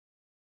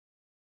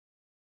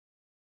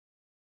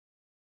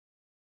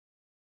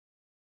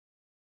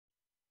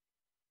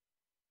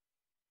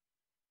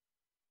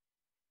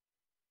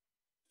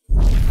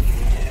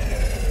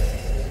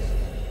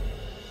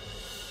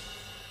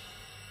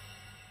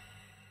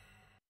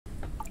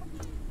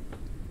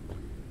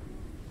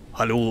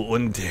Hallo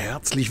und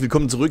herzlich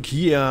willkommen zurück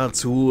hier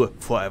zu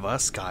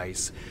Forever's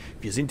Guys.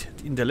 Wir sind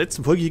in der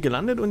letzten Folge hier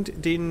gelandet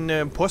und den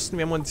Posten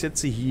werden wir uns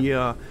jetzt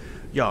hier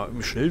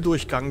im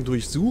Schnelldurchgang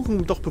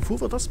durchsuchen. Doch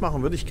bevor wir das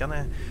machen, würde ich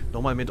gerne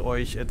nochmal mit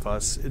euch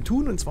etwas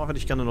tun. Und zwar würde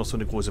ich gerne noch so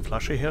eine große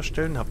Flasche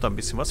herstellen. Habe da ein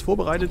bisschen was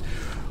vorbereitet.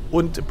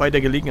 Und bei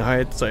der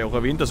Gelegenheit sei auch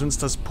erwähnt, dass uns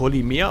das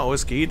Polymer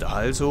ausgeht.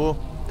 Also,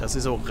 das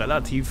ist auch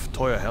relativ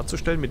teuer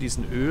herzustellen mit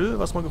diesem Öl,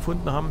 was wir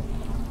gefunden haben.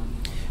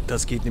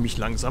 Das geht nämlich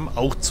langsam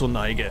auch zur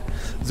Neige.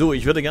 So,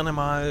 ich würde gerne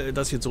mal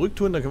das hier zurück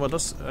tun. Dann können wir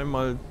das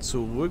einmal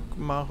zurück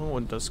machen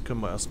und das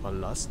können wir erstmal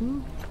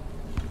lassen.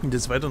 Und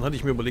des Weiteren hatte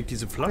ich mir überlegt,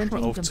 diese Flaschen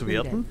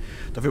aufzuwerten.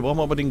 Dafür brauchen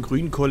wir aber den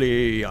grünen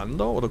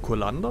Koriander oder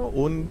Kolander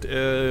und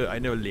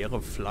eine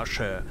leere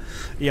Flasche.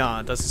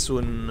 Ja, das ist so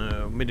ein,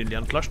 mit den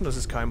leeren Flaschen, das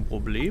ist kein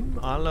Problem.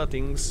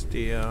 Allerdings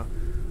der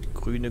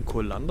grüne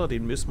Kolander,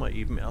 den müssen wir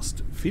eben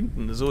erst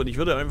finden. So, und ich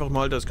würde einfach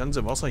mal das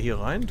ganze Wasser hier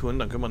rein tun.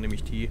 Dann können wir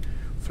nämlich die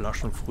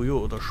Flaschen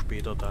früher oder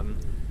später dann,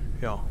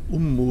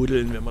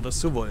 ummodeln, wenn wir das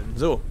so wollen.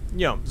 So,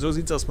 ja, so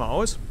sieht es erstmal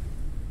aus.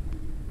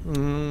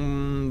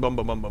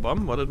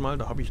 Wartet mal,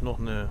 da habe ich noch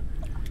eine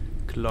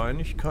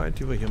Kleinigkeit,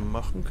 die wir hier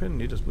machen können.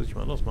 Ne, das muss ich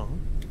mal anders machen.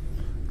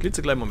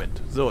 Klitzekleinen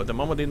Moment. So, dann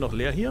machen wir den noch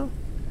leer hier.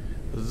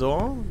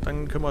 So,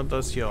 dann können wir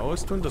das hier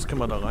austun. Das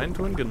können wir da rein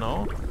tun,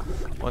 genau.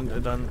 Und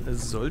dann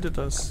sollte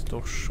das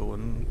doch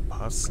schon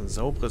passen.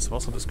 Sauberes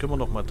Wasser, das können wir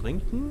noch mal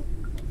trinken.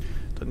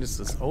 Dann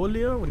ist das auch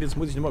leer. Und jetzt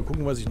muss ich noch mal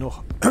gucken, was ich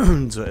noch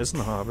zu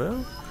essen habe.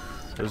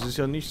 Das ist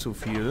ja nicht so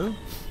viel.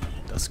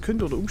 Das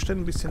könnte unter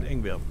Umständen ein bisschen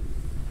eng werden.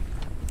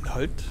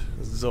 Halt.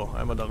 So,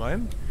 einmal da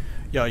rein.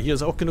 Ja, hier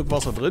ist auch genug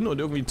Wasser drin und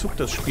irgendwie zuckt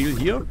das Spiel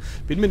hier.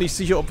 Bin mir nicht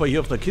sicher, ob wir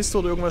hier auf einer Kiste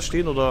oder irgendwas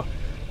stehen oder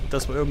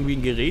dass wir irgendwie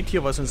ein Gerät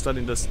hier, was uns dann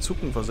in das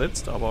Zucken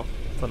versetzt, aber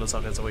von der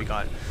Sache ist auch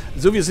egal.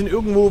 So, wir sind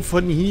irgendwo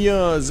von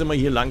hier, sind wir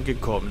hier lang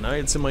gekommen. Ne?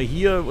 Jetzt sind wir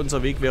hier,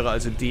 unser Weg wäre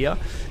also der.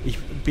 Ich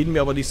bin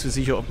mir aber nicht so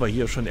sicher, ob wir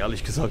hier schon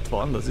ehrlich gesagt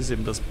waren. Das ist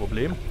eben das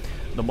Problem.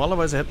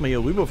 Normalerweise hätten wir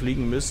hier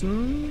rüberfliegen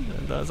müssen.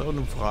 Da ist auch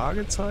ein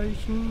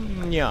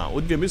Fragezeichen. Ja,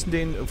 und wir müssen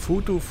den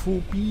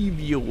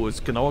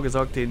Photophobie-Virus, genauer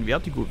gesagt den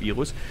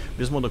Vertigo-Virus,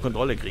 müssen wir unter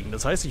Kontrolle kriegen.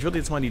 Das heißt, ich würde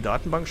jetzt mal in die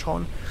Datenbank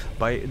schauen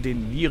bei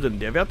den Viren.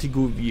 Der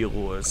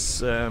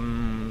Vertigo-Virus,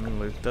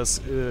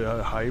 das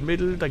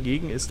Heilmittel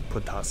dagegen ist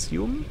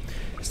Potassium,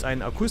 ist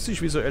eine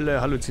akustisch-visuelle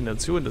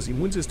Halluzination. Das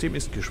Immunsystem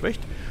ist geschwächt,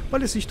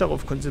 weil es sich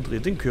darauf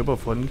konzentriert, den Körper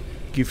von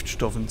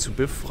Giftstoffen zu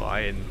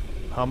befreien.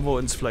 Haben wir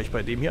uns vielleicht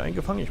bei dem hier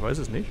eingefangen? Ich weiß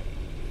es nicht.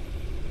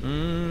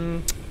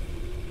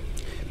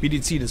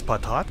 Medizin ist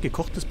Patat,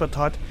 gekochtes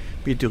Patat,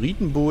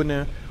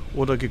 Meteoritenbohne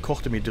oder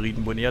gekochte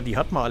Meteoritenbohne. Ja, die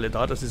hatten wir alle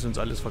da, das ist uns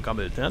alles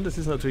vergammelt. Ne? Das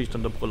ist natürlich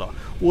dann der Brüller.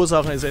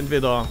 Ursache ist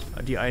entweder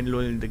die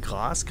einlullende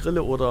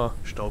Grasgrille oder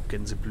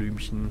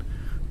Staubgänseblümchen,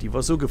 die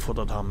wir so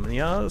gefuttert haben.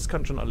 Ja, das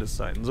kann schon alles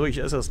sein. So, ich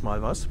esse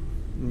erstmal was.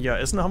 Ja,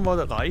 Essen haben wir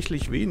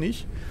reichlich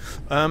wenig.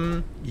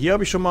 Hier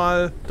habe ich schon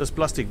mal das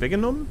Plastik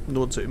weggenommen,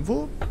 nur zur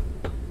Info.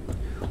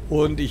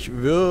 Und ich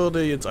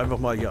würde jetzt einfach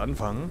mal hier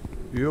anfangen,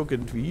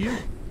 irgendwie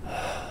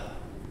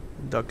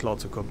da klar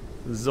zu kommen.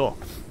 So,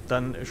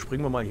 dann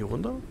springen wir mal hier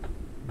runter.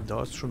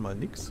 Da ist schon mal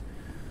nichts.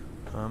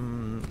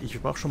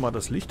 Ich mache schon mal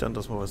das Licht an,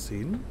 dass wir was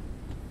sehen.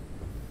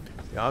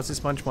 Ja, es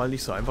ist manchmal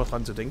nicht so einfach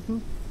dran zu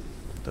denken.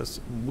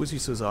 Das muss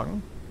ich so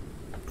sagen.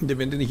 Denn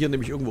wenn du hier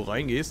nämlich irgendwo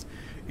reingehst,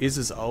 ist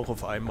es auch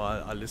auf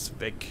einmal alles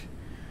weg.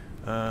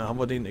 Haben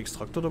wir den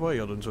Extraktor dabei?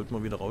 Ja, dann sollten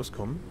wir wieder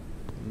rauskommen.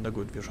 Na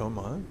gut, wir schauen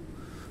mal.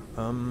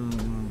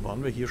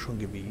 Waren wir hier schon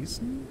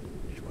gewesen?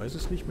 Ich weiß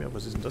es nicht mehr.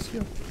 Was ist denn das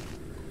hier?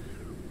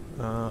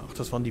 Ach,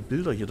 das waren die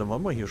Bilder hier. Da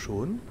waren wir hier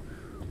schon.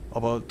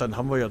 Aber dann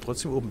haben wir ja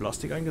trotzdem oben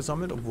Plastik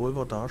eingesammelt, obwohl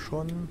wir da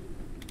schon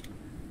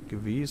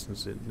gewesen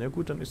sind. Na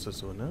gut, dann ist das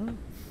so, ne?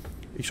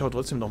 Ich schaue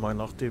trotzdem nochmal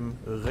nach dem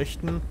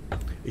rechten.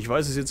 Ich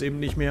weiß es jetzt eben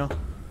nicht mehr,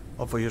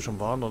 ob wir hier schon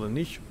waren oder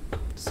nicht.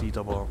 Sieht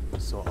aber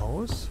so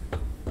aus.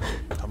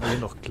 Haben wir hier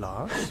noch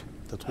Glas?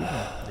 Da drüben?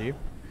 Nee.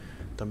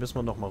 Dann müssen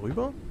wir nochmal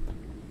rüber.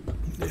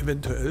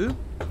 Eventuell.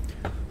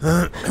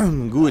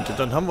 Gut,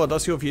 dann haben wir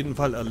das hier auf jeden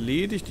Fall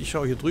erledigt. Ich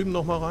schaue hier drüben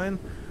nochmal rein.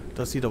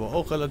 Das sieht aber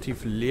auch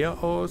relativ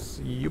leer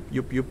aus. Jupp,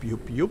 jupp, jupp,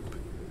 jupp, jupp.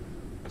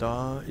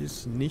 Da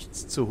ist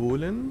nichts zu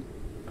holen.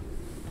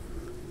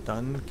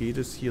 Dann geht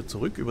es hier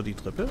zurück über die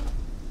Treppe.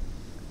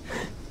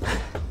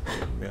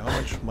 Ja,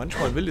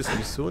 manchmal will es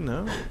nicht so,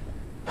 ne?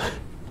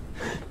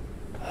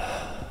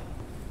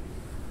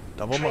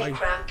 Da waren wir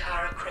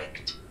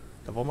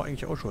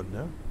eigentlich auch schon,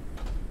 ne?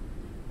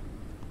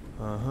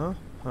 Aha,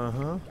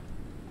 aha.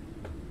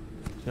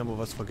 Hier haben wir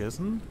was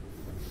vergessen.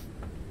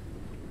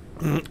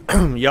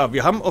 Ja,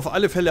 wir haben auf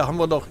alle Fälle haben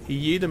wir noch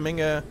jede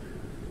Menge.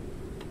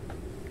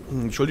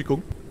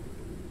 Entschuldigung.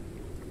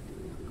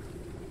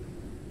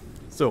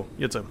 So,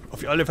 jetzt.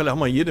 Auf alle Fälle haben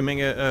wir jede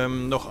Menge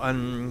noch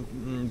an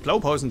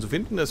Blaupausen zu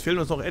finden. Es fehlen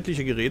uns noch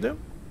etliche Geräte.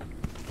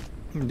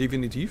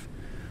 Definitiv.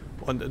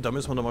 Und da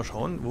müssen wir noch mal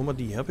schauen, wo wir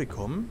die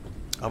herbekommen.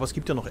 Aber es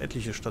gibt ja noch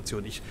etliche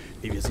Stationen.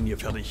 Nee, wir sind hier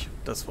fertig.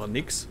 Das war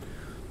nix.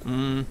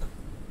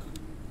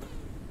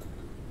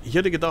 Ich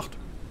hätte gedacht,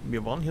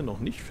 wir waren hier noch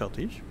nicht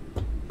fertig.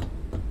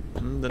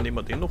 Dann nehmen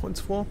wir den noch uns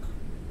vor.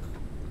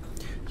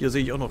 Hier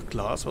sehe ich auch noch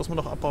Glas, was wir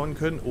noch abbauen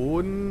können.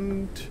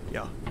 Und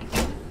ja,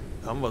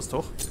 haben wir es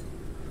doch.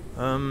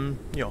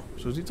 Ja,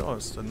 so sieht's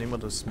aus. Dann nehmen wir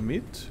das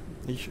mit.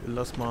 Ich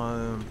lasse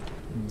mal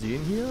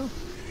den hier.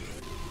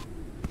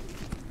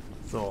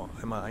 So,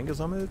 einmal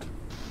eingesammelt.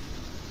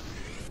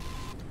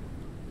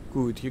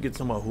 Gut, hier geht's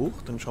nochmal hoch.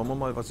 Dann schauen wir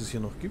mal, was es hier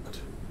noch gibt.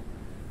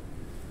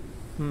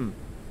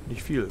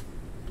 Nicht viel.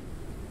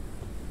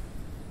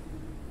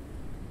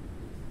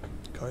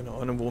 Keine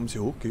Ahnung, worum es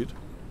hier hochgeht.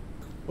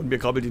 Und mir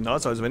krabbelt die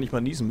Nase, also wenn ich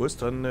mal niesen muss,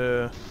 dann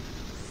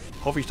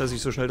hoffe ich, dass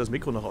ich so schnell das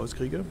Mikro noch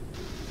rauskriege.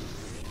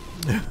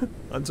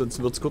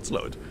 Ansonsten wird es kurz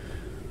laut.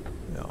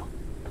 Ja.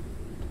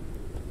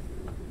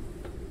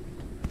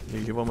 Ne,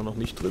 hier waren wir noch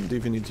nicht drin,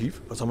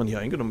 definitiv. Was haben wir hier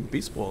eingenommen?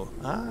 Baseball.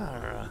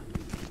 Ah.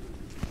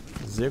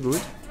 Sehr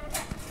gut.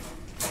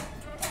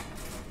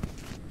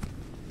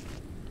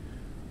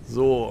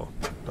 So,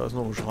 da ist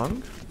noch ein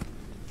Schrank.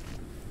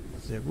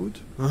 Sehr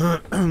gut.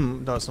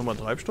 Da ist nochmal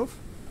Treibstoff.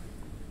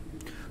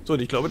 So,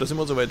 und ich glaube, da sind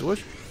wir soweit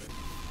durch.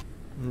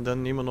 Und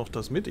dann nehmen wir noch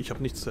das mit. Ich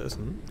habe nichts zu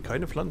essen.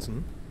 Keine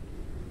Pflanzen.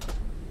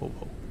 Oh,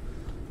 wow.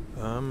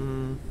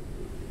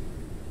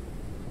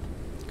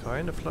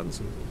 Keine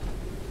Pflanzen.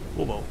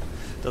 Oh, wow.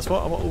 Das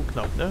war aber auch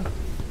knapp, ne?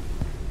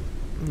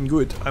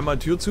 Gut, einmal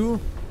Tür zu.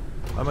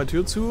 Einmal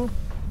Tür zu.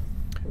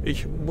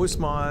 Ich muss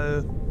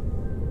mal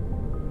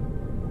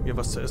mir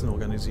was zu essen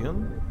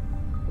organisieren.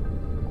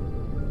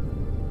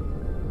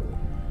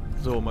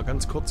 So, mal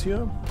ganz kurz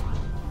hier.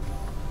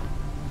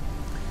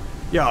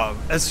 Ja,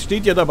 es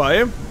steht ja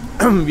dabei,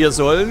 wir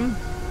sollen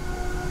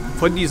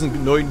von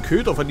diesem neuen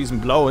Köder, von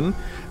diesem blauen,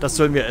 das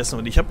sollen wir essen.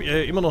 Und ich habe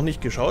immer noch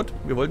nicht geschaut,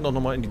 wir wollten doch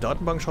nochmal in die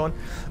Datenbank schauen,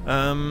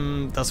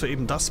 dass wir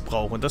eben das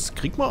brauchen. Und das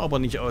kriegt man aber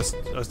nicht aus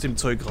dem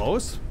Zeug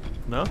raus.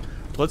 Na?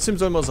 Trotzdem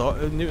soll man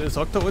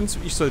sagt er uns,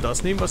 ich soll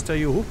das nehmen, was der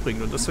hier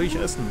hochbringt. Und das soll ich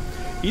essen.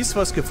 Ist,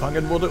 was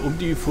gefangen wurde, um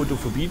die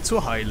Photophobie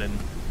zu heilen.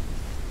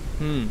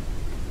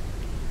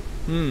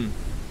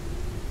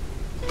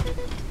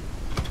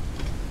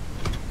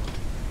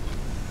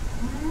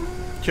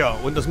 Tja,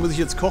 und das muss ich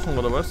jetzt kochen,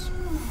 oder was?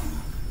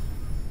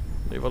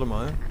 Ne, warte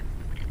mal.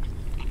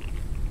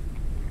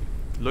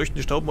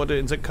 Leuchtende Staubmotte,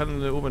 Insektkannen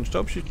in der oberen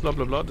Staubschicht, bla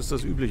bla bla, das ist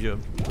das Übliche.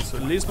 Das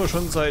lesen wir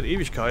schon seit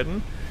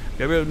Ewigkeiten.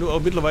 Wir haben ja nur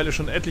auch mittlerweile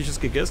schon etliches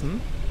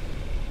gegessen.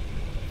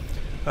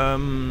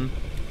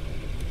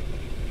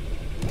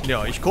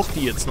 Ja, ich koche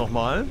die jetzt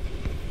nochmal.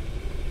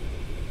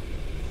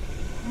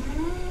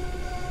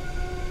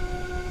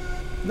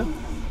 Na.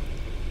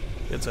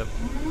 Jetzt.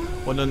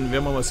 Und dann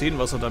werden wir mal sehen,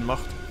 was er dann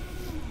macht.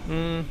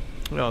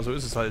 Ja, so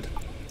ist es halt.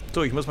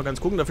 So, ich muss mal ganz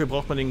gucken, dafür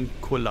braucht man den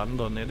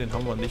Kolander, ne? Den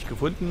haben wir nicht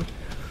gefunden.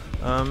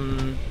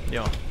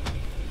 Ja.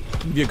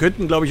 Wir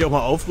könnten, glaube ich, auch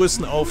mal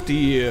aufrüsten auf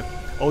die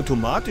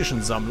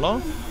automatischen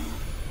Sammler.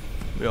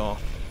 Ja.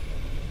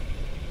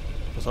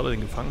 Was hat er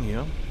denn gefangen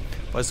hier?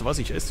 Weißt du was,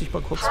 ich esse dich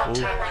mal kurz. Oh.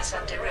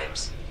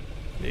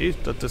 Nee,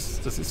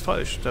 das ist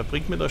falsch. Der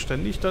bringt mir da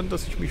ständig dann,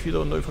 dass ich mich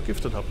wieder neu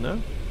vergiftet habe, ne?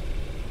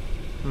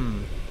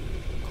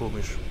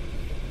 Komisch.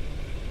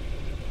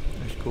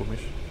 Echt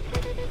komisch.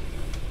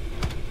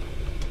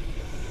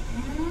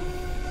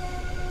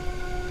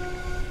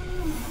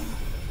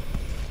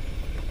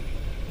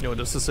 Ja, und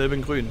das ist dasselbe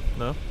in grün,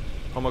 ne?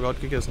 Haben wir gerade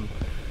gegessen.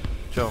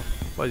 Tja,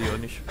 weiß ich auch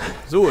nicht.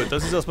 So,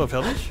 das ist erstmal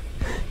fertig.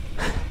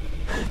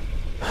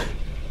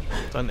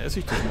 Dann esse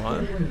ich das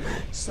mal.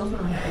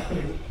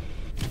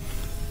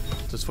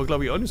 Das war,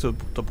 glaube ich, auch nicht so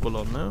der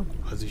Brüller, ne?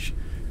 Also ich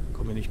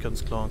komme mir nicht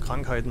ganz klar.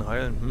 Krankheiten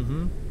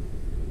heilen.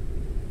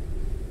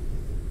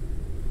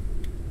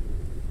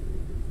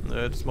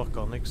 Ne, das macht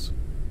gar nichts.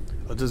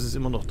 Also das ist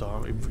immer noch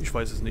da. Ich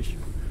weiß es nicht.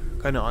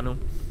 Keine Ahnung.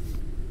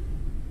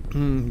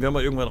 Werden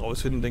wir irgendwann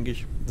rausfinden, denke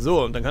ich.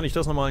 So, und dann kann ich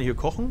das nochmal hier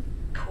kochen.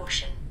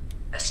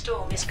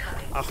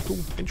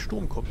 Achtung, ein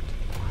Sturm kommt.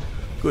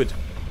 Gut.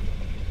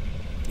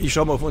 Ich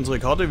schaue mal auf unsere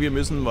Karte. Wir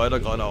müssen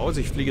weiter geradeaus.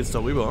 Ich fliege jetzt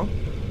darüber.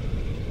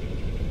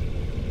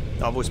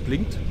 Da, wo es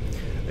blinkt.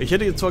 Ich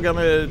hätte jetzt zwar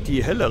gerne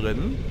die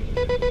helleren,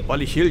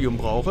 weil ich Helium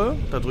brauche.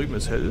 Da drüben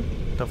ist hell.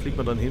 Da fliegt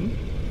man dann hin.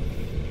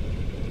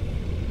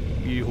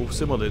 Wie hoch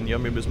sind wir denn?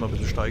 Ja, wir müssen mal ein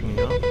bisschen steigen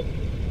hier.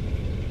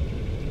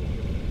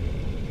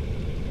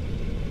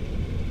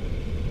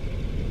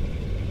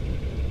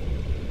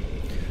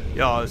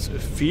 Ja, es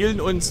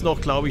fehlen uns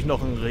noch, glaube ich,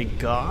 noch ein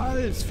Regal.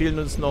 Es fehlen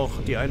uns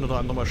noch die ein oder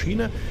andere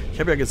Maschine. Ich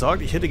habe ja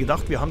gesagt, ich hätte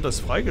gedacht, wir haben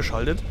das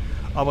freigeschaltet.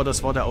 Aber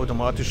das war der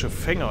automatische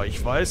Fänger.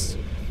 Ich weiß,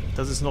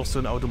 dass es noch so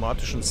einen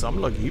automatischen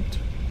Sammler gibt,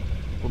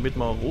 womit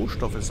wir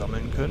Rohstoffe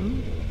sammeln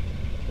können.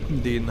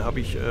 Den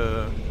habe ich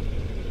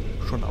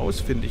schon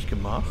ausfindig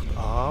gemacht.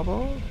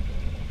 Aber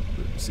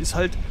es ist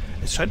halt,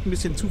 es scheint ein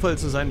bisschen Zufall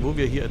zu sein, wo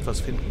wir hier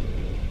etwas finden.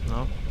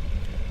 Na?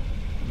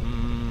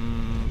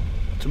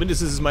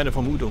 Zumindest ist es meine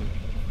Vermutung.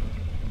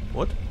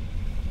 What?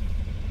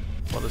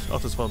 War das? Ach,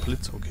 das war ein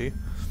Blitz, okay.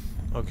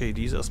 Okay,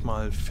 die ist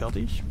erstmal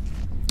fertig.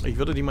 Ich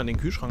würde die mal in den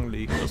Kühlschrank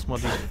legen, dass wir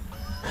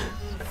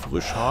die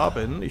frisch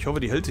haben. Ich hoffe,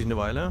 die hält sich eine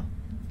Weile.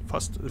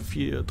 Fast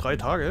 3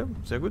 Tage.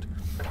 Sehr gut.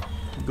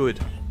 Gut.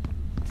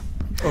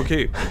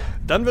 Okay,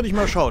 dann würde ich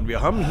mal schauen.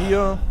 Wir haben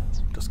hier...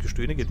 Das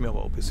Gestöhne geht mir aber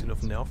auch ein bisschen auf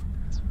den Nerv.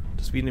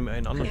 Das ist wie in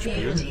einem anderen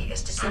Spiel.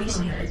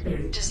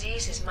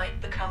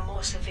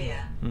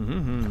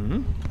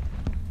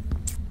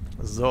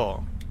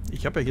 So,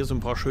 ich habe ja hier so ein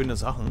paar schöne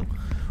Sachen.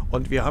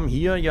 Und wir haben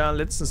hier ja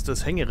letztens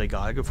das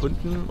Hängeregal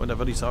gefunden. Und da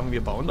würde ich sagen,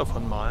 wir bauen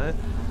davon mal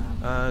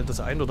das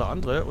ein oder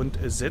andere und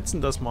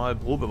setzen das mal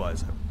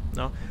probeweise.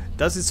 Ja,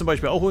 das ist zum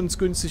Beispiel auch uns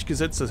günstig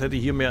gesetzt. Das hätte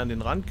hier mehr an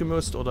den Rand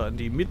gemüsst oder an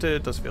die Mitte.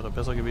 Das wäre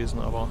besser gewesen,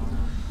 aber...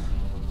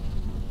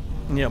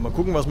 Ja, mal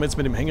gucken, was wir jetzt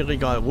mit dem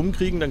Hängeregal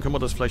rumkriegen. Dann können wir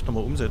das vielleicht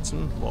nochmal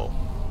umsetzen. Wow.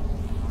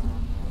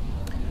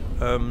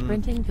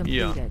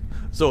 Ja.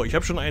 So, ich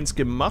habe schon eins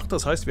gemacht.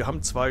 Das heißt, wir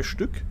haben 2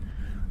 Stück.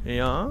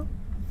 Ja.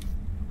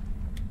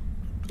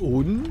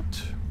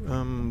 Und,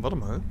 warte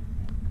mal.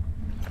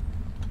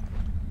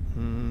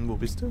 Wo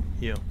bist du?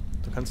 Hier.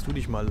 Da kannst du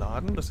dich mal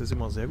laden. Das ist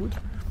immer sehr gut.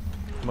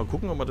 Mal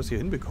gucken, ob wir das hier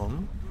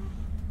hinbekommen.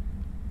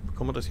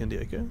 Bekommen wir das hier in die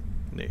Ecke?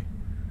 Nee.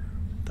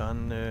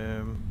 Dann,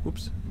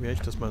 ups, werde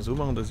ich das mal so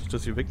machen, dass ich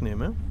das hier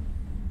wegnehme.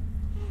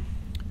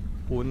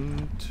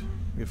 Und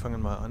wir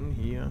fangen mal an,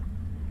 hier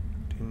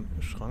den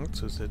Schrank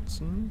zu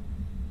setzen.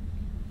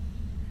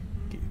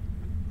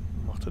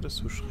 Macht er das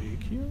so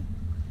schräg hier?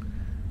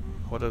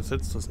 Aber da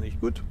setzt das nicht.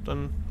 Gut,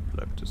 dann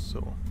bleibt es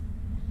so.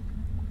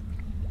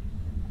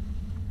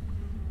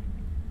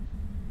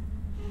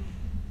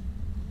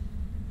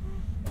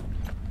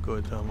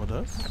 Gut, da haben wir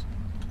das.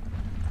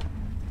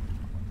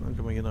 Dann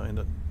können wir hier noch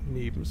einen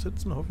daneben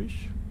setzen, hoffe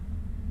ich.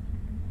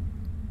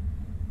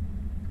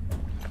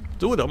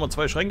 So, da haben wir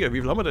 2 Schränke.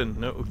 Wie viel haben wir denn?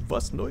 Ne?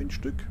 Was? 9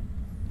 Stück?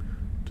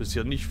 Das ist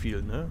ja nicht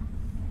viel, ne?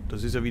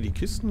 Das ist ja wie die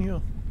Kisten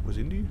hier. Wo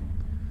sind die?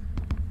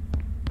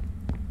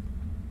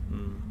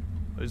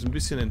 Das ist ein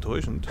bisschen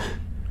enttäuschend.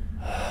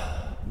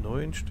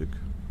 9 Stück.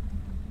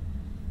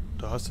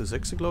 Da hast du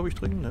 6, glaube ich,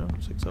 drin, ne?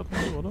 6 hat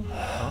man, oder?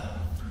 Ja.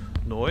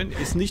 9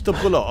 ist nicht der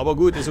Brüller, aber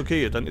gut, ist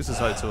okay, dann ist es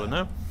halt so,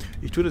 ne?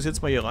 Ich tue das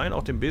jetzt mal hier rein,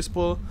 auch den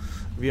Baseball.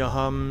 Wir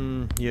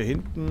haben hier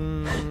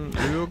hinten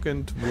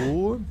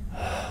irgendwo...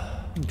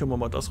 Können wir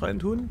mal das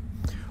reintun.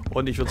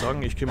 Und ich würde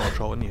sagen, ich gehe mal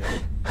schauen hier.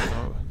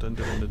 Ja,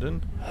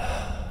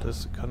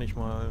 das kann ich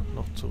mal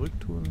noch zurück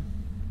tun.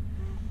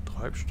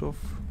 Treibstoff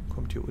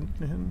kommt hier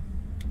unten hin.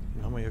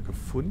 Den haben wir hier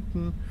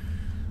gefunden.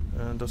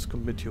 Das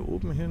kommt mit hier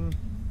oben hin.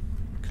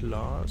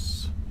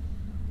 Glas.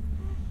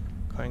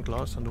 Kein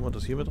Glas, dann tun wir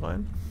das hier mit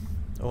rein.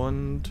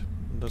 Und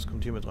das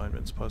kommt hier mit rein,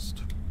 wenn es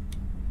passt.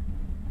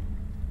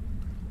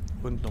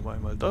 Und noch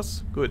einmal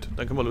das. Gut,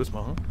 dann können wir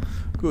losmachen.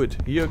 Gut,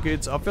 hier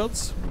geht's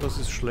abwärts. Das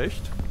ist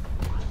schlecht.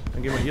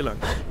 Dann gehen wir hier lang.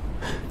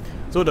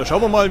 So, da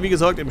schauen wir mal, wie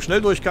gesagt, im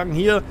Schnelldurchgang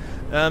hier.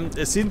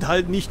 Es sind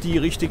halt nicht die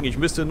richtigen. Ich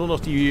müsste nur noch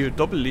die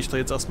Doppellichter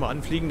jetzt erstmal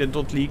anfliegen, denn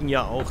dort liegen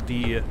ja auch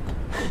die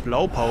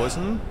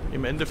Blaupausen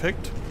im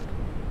Endeffekt.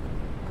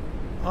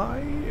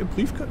 Im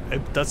Briefkasten.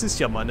 Das ist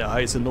ja mal eine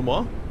heiße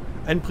Nummer.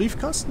 Ein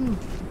Briefkasten.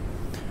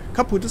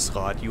 Kaputtes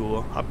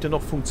Radio. Habt ihr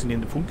noch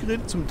funktionierende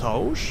Funkgeräte zum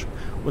Tausch?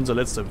 Unser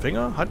letzter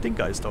Empfänger hat den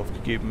Geist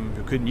aufgegeben.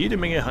 Wir können jede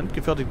Menge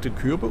handgefertigte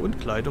Körbe und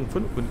Kleidung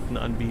von unten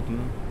anbieten.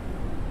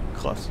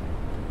 Krass.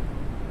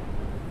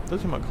 Das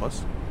ist ja mal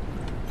krass.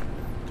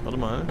 Warte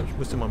mal, ich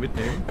muss den mal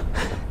mitnehmen.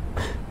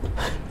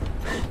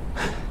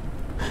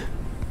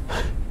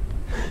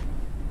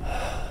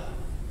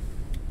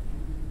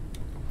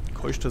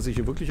 Keuscht er sich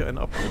hier wirklich einen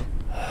ab?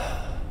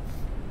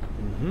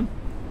 Ne? Mhm.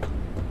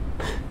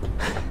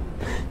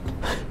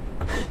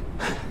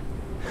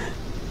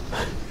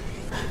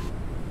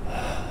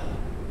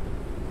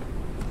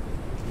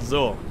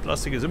 So,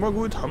 Plastik ist immer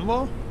gut, haben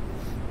wir.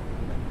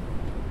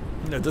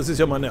 Ja, das ist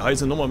ja mal eine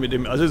heiße Nummer mit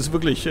dem. Also es ist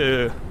wirklich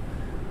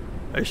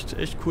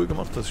echt cool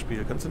gemacht, das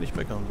Spiel. Kannst du nicht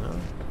meckern, ja?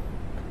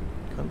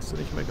 Kannst du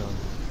nicht meckern.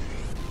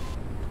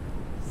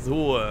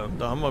 So,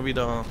 da haben wir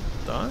wieder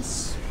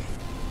das.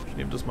 Ich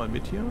nehme das mal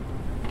mit hier.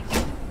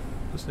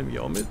 Das nehme ich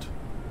auch mit.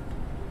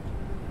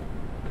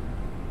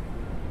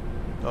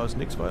 Da ist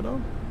nichts weiter.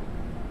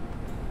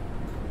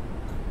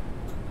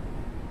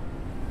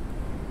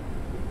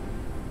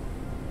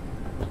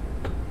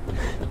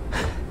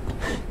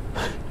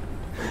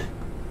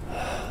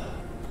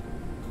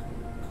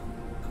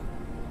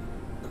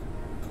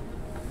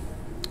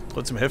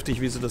 Trotzdem heftig,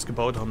 wie sie das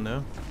gebaut haben,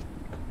 ne?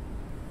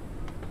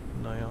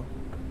 Naja.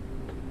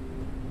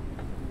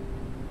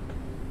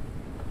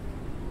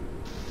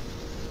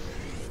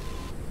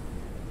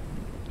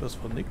 Das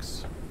war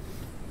nix.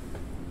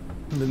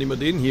 Und dann nehmen wir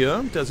den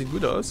hier, der sieht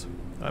gut aus.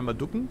 Einmal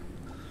ducken.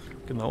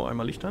 Genau,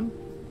 einmal Licht an.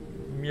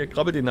 Mir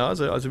krabbelt die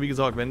Nase, also wie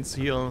gesagt, wenn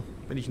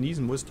ich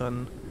niesen muss,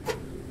 dann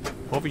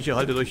hoffe ich, ihr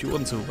haltet euch die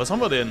Ohren zu. Was haben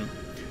wir denn?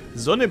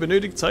 Sonne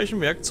benötigt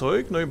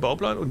Zeichenwerkzeug, neuen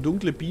Bauplan und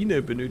dunkle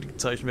Biene benötigt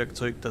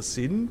Zeichenwerkzeug. Das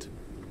sind...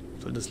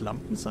 Sollen das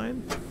Lampen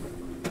sein?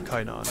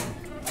 Keine Ahnung.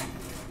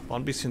 War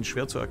ein bisschen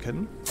schwer zu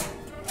erkennen.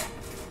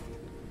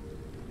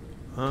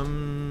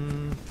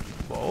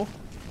 Wow.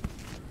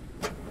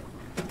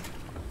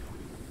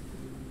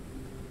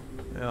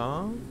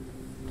 Ja.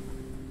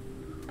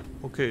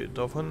 Okay,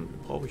 davon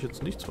brauche ich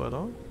jetzt nichts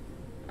weiter.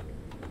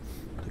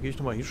 Da gehe ich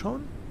nochmal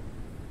hinschauen.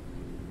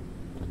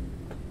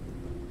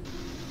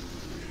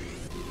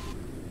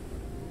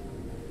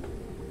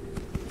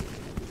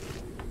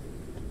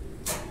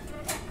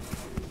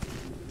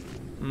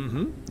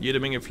 Mhm. Jede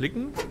Menge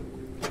Flicken.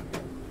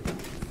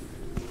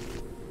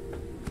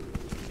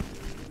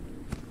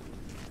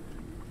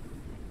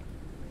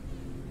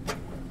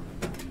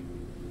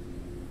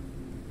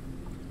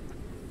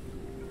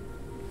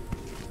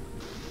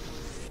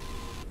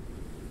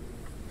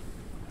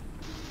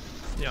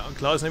 Ja,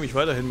 klar ist nämlich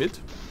weiterhin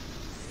mit.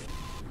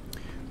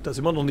 Das ist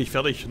immer noch nicht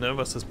fertig, ne,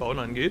 was das Bauen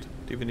angeht.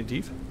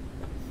 Definitiv.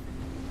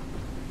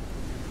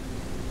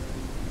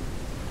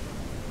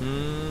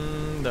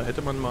 Da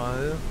hätte man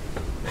mal...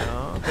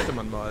 Ja, hätte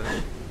man mal.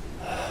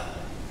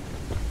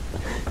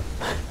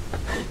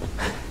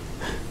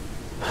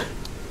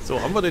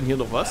 So, haben wir denn hier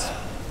noch was?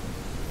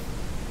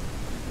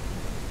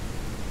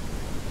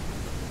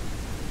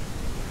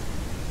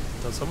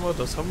 Das haben wir,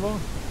 das haben wir.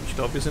 Ich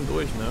glaube, wir sind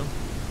durch, ne?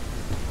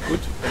 Gut,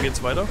 dann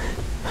geht's weiter.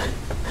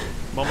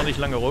 Machen wir nicht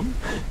lange rum.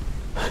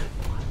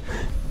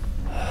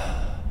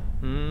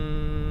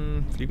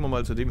 Fliegen wir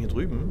mal zu dem hier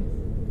drüben.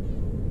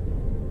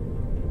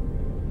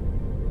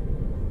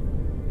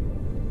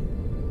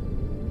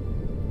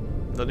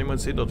 Dann nehmen wir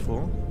uns den dort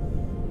vor.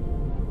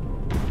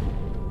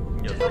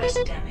 Ja.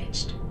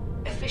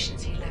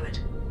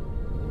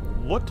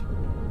 What?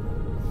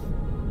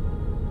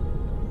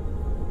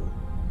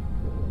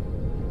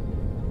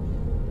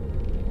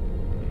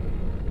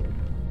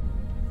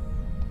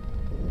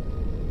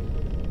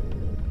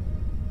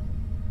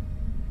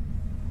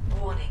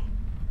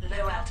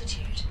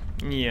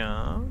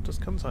 Ja, das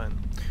kann sein.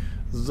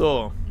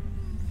 So.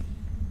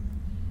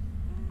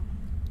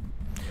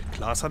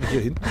 Glas habe ich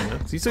hier hinten, ne?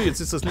 Siehst du, jetzt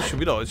ist das Licht schon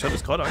wieder aus. Ich hatte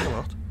es gerade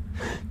angemacht.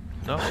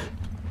 Na?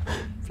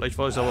 Vielleicht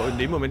war ich aber in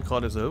dem Moment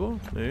gerade selber.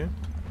 Nee.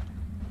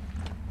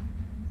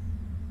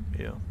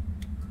 Ja.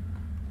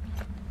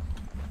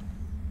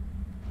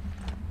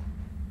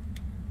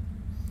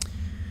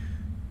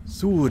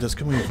 So, das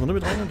können wir hier vorne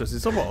mit rein. Das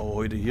ist aber auch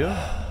heute hier.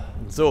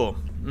 So.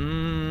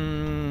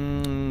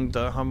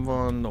 Da haben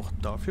wir noch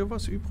dafür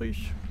was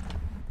übrig.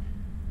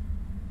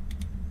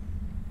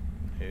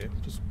 Nee,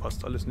 das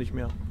passt alles nicht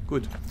mehr.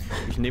 Gut.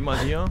 Ich nehme mal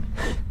hier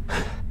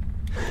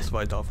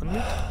 2 davon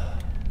mit.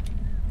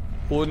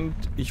 Und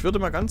ich würde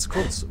mal ganz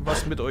kurz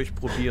was mit euch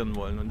probieren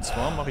wollen. Und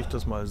zwar mache ich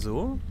das mal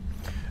so.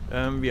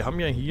 Wir haben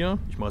ja hier...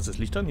 Ich mache jetzt das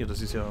Licht an hier,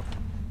 das ist ja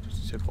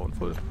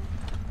grauenvoll.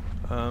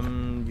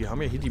 Wir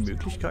haben ja hier die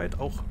Möglichkeit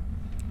auch...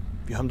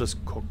 Wir haben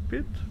das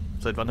Cockpit.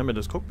 Seit wann haben wir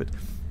das Cockpit?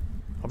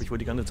 Habe ich wohl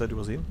die ganze Zeit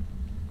übersehen.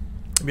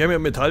 Wir haben ja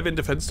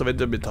Metallwände,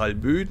 Fensterwände,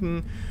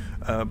 Metallböden,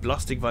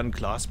 Plastikwand,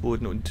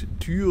 Glasboden und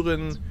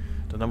Türen.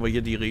 Dann haben wir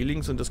hier die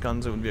Railings und das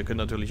Ganze. Und wir können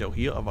natürlich auch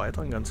hier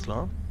erweitern, ganz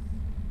klar.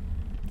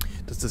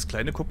 Das ist das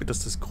kleine Cockpit, das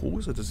ist das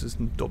große. Das ist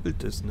ein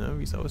doppeltes, ne,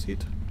 wie es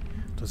aussieht.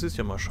 Das ist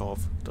ja mal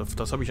scharf.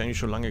 Das habe ich eigentlich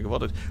schon lange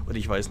gewartet. Und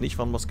ich weiß nicht,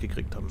 wann wir es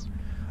gekriegt haben.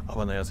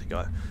 Aber naja, ist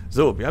egal.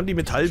 So, wir haben die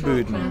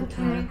Metallböden.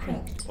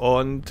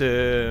 Und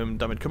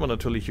damit können wir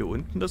natürlich hier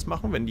unten das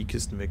machen, wenn die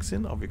Kisten weg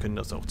sind. Aber wir können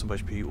das auch zum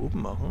Beispiel hier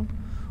oben machen.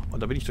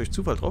 Und da bin ich durch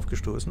Zufall drauf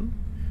gestoßen.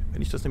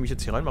 Wenn ich das nämlich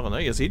jetzt hier reinmache.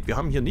 Na, ihr seht, wir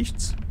haben hier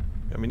nichts.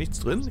 Wir haben hier nichts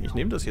drin. Ich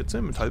nehme das jetzt,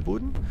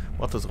 Metallboden,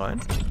 mache das rein.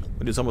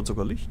 Und jetzt haben wir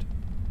sogar Licht.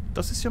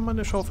 Das ist ja mal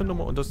eine scharfe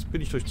Nummer. Und das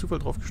bin ich durch Zufall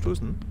drauf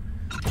gestoßen.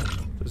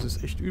 Das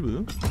ist echt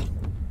übel.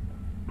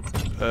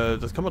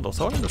 Das kann man doch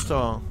sagen, dass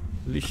da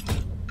Licht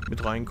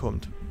mit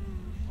reinkommt.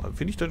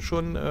 Finde ich dann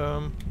schon,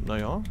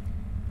 naja.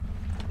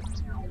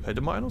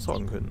 Hätte mal einer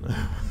sagen können.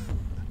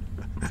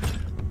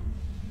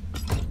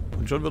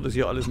 Und schon wird es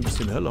hier alles ein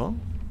bisschen heller.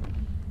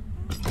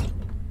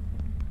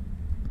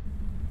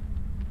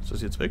 Ist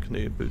das jetzt weg?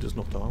 Ne, Bild ist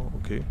noch da.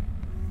 Okay.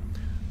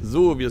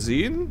 So, wir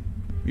sehen.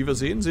 Wie wir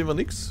sehen, sehen wir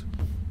nichts.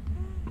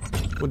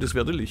 Und es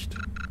werde Licht.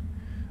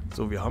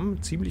 So, wir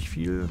haben ziemlich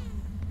viel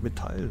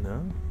Metall,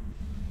 ne?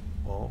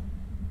 Wow.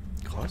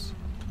 Krass.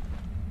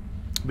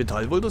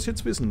 Metall wollt ihr das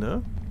jetzt wissen,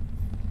 ne?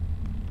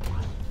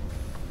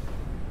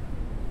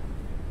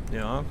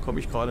 Ja, komme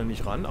ich gerade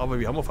nicht ran, aber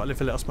wir haben auf alle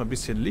Fälle erstmal ein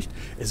bisschen Licht.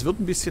 Es wird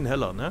ein bisschen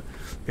heller, ne?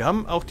 Wir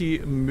haben auch die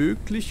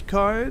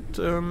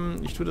Möglichkeit,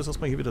 ich tue das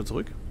erstmal hier wieder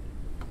zurück.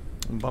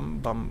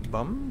 Bam, bam,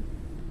 bam.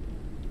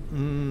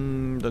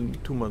 Dann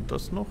tun wir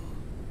das noch.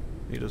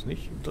 Ne, das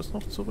nicht. Das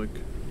noch zurück.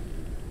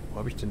 Wo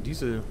habe ich denn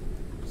diese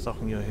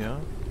Sachen hier her?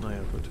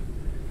 Naja, gut.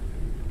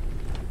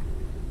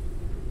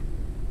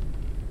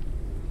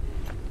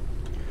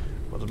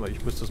 Warte mal,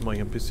 ich muss das mal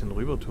hier ein bisschen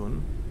rüber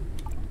tun.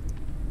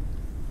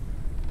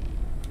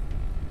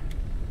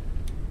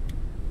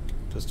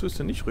 Das tust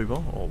du nicht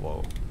rüber? Oh,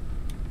 wow.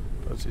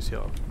 Das ist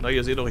ja... Na,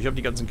 ihr seht doch, ich habe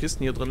die ganzen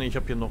Kisten hier drin. Ich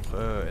habe hier noch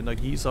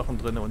Energiesachen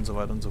drin und so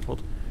weiter und so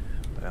fort.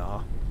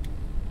 Ja.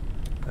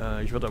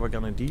 Ich würde aber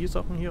gerne die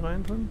Sachen hier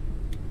rein tun.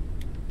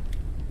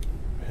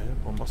 Hä?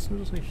 Warum machst du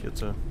das nicht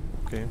jetzt?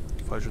 Okay,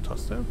 falsche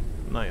Taste.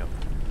 Naja.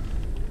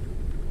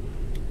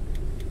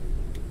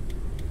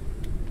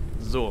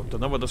 So,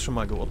 dann haben wir das schon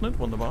mal geordnet.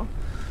 Wunderbar.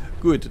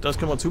 Gut, das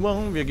können wir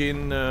zumachen. Wir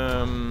gehen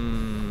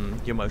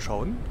hier mal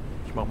schauen.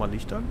 Ich mache mal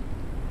Licht an.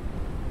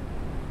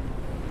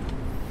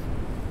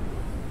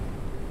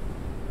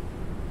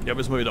 Ja,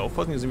 müssen wir wieder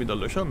aufpassen. Hier sind wieder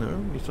Löcher, ne?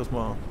 Nicht, dass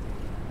wir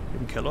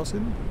im Keller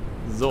sind.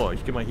 So,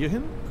 ich gehe mal hier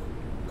hin.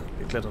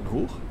 Wir klettern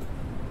hoch.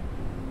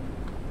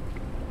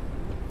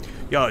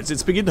 Ja,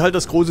 jetzt beginnt halt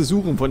das große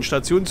Suchen von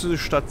Station zu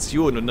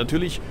Station. Und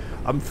natürlich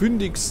am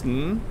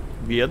fündigsten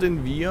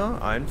werden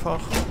wir einfach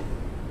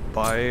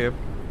bei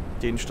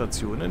den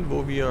Stationen,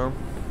 wo wir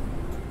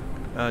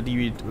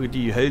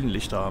die hellen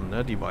Lichter haben,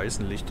 ne? Die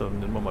weißen Lichter,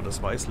 nennen wir mal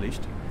das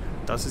Weißlicht.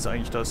 Das ist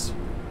eigentlich das,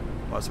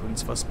 was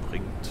uns was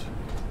bringt.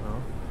 Ja.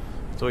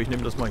 So, ich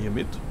nehme das mal hier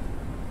mit.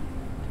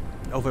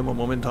 Auch wenn wir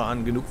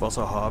momentan genug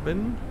Wasser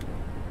haben.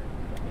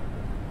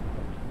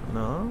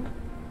 Na.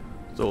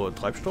 So,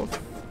 Treibstoff.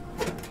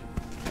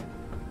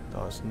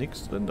 Da ist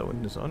nichts drin, da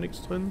unten ist auch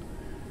nichts drin.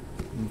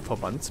 Ein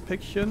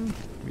Verbandspäckchen,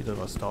 wieder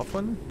was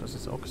davon. Das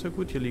ist auch sehr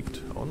gut. Hier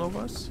liegt auch noch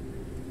was.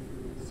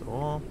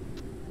 So.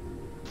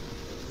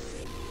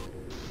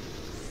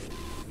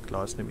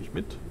 Glas nehme ich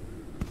mit.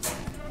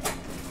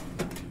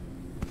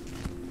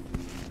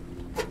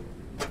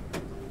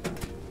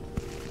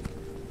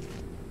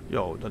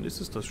 Ja, dann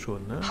ist es das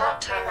schon, ne?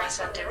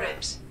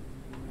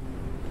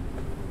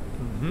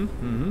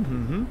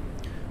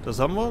 Das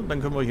haben wir.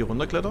 Dann können wir hier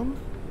runterklettern.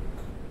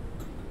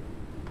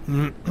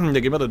 Da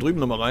gehen wir da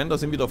drüben nochmal rein. Da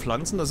sind wieder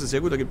Pflanzen. Das ist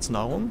sehr gut. Da gibt es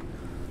Nahrung.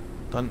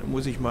 Dann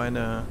muss ich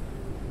meine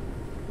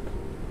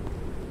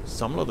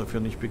Sammler dafür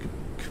nicht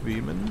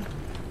bequemen.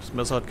 Das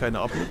Messer hat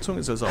keine Abnutzung.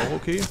 Ist also auch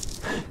okay.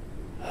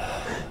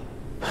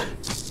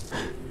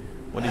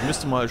 Und ich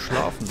müsste mal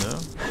schlafen, ne?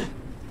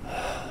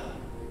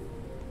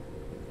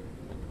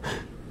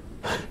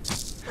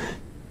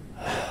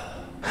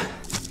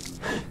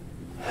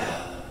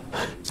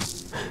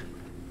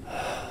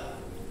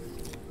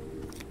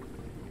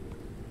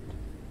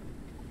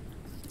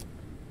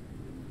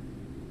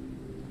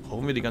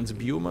 Brauchen wir die ganze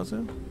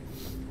Biomasse?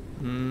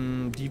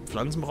 Die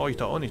Pflanzen brauche ich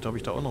da auch nicht. Da habe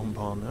ich da auch noch ein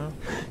paar, ne?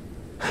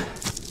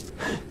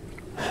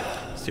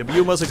 Aus der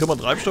Biomasse können wir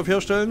Treibstoff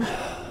herstellen.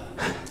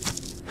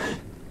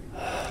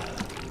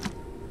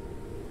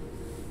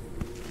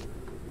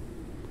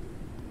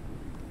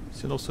 Ist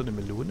hier noch so eine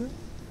Melone?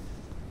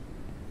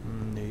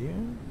 Nee.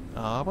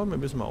 Aber wir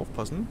müssen mal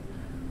aufpassen.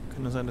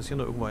 Kann ja sein, dass hier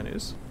noch irgendwo eine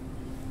ist.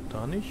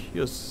 Da nicht.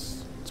 Hier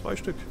ist 2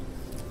 Stück.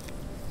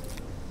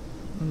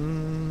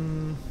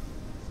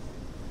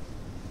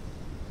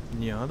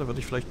 Ja, da würde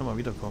ich vielleicht nochmal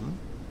wiederkommen.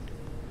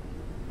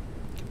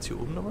 Gibt es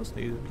hier oben noch was?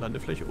 Ne,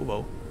 Landefläche. Oh,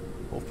 wow.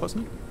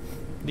 Aufpassen.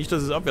 Nicht,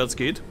 dass es abwärts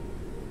geht.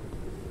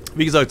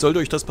 Wie gesagt, sollte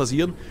euch das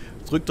passieren,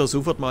 drückt da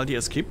sofort mal die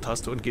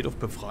Escape-Taste und geht auf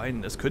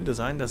Befreien. Es könnte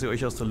sein, dass ihr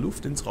euch aus der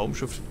Luft ins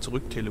Raumschiff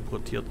zurück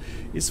teleportiert.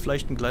 Ist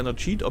vielleicht ein kleiner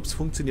Cheat. Ob es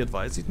funktioniert,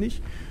 weiß ich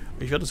nicht.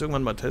 Ich werde es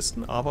irgendwann mal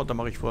testen, aber da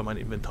mache ich vorher mein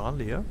Inventar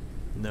leer.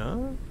 Na,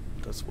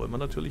 das wollen wir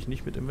natürlich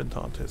nicht mit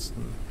Inventar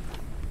testen.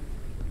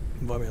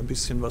 Weil wir ein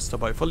bisschen was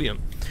dabei verlieren.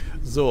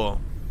 So.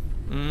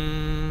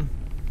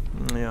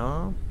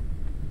 Ja.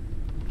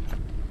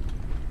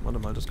 Warte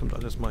mal, das kommt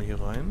alles mal hier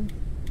rein.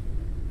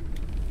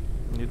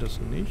 Ne,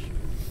 das nicht.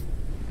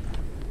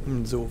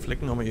 So,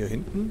 Flecken haben wir hier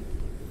hinten.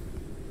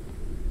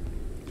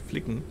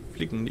 Flicken,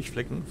 nicht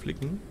Flecken,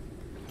 Flicken.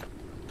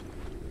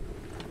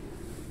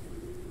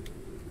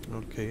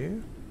 Okay.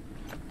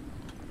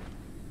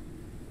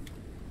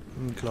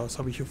 Ein Glas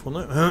habe ich hier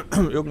vorne.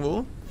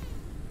 Irgendwo.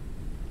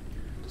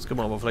 Das können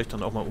wir aber vielleicht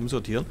dann auch mal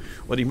umsortieren.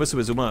 Und ich muss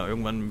sowieso mal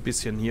irgendwann ein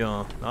bisschen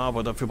hier...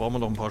 aber dafür brauchen wir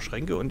noch ein paar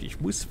Schränke und ich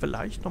muss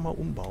vielleicht noch mal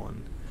umbauen.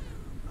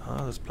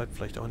 Das bleibt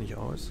vielleicht auch nicht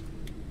aus.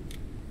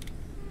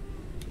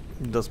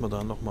 Dass wir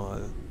da noch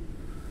mal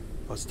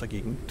was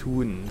dagegen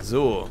tun.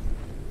 So.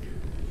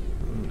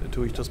 Dann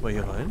tue ich das mal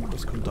hier rein.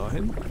 Das kommt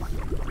dahin.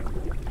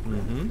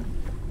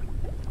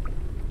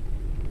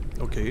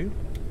 Okay.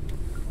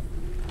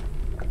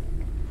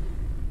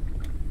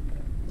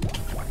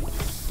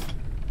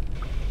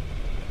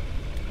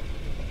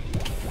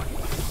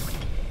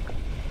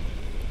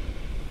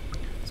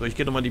 So, ich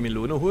gehe nochmal die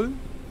Melone holen.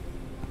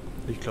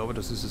 Ich glaube,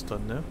 das ist es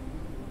dann, ne?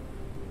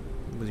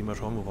 Muss ich mal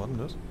schauen, wo war denn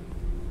das?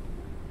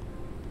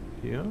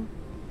 Hier.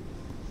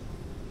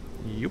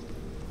 Jupp.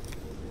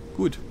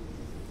 Gut.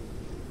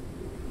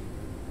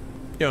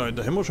 Ja,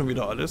 da haben wir schon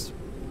wieder alles.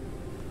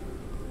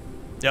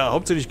 Ja,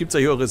 hauptsächlich gibt es ja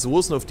hier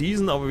Ressourcen auf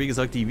diesen, aber wie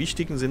gesagt, die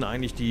wichtigen sind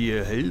eigentlich die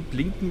hell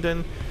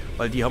blinkenden,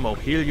 weil die haben auch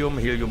Helium.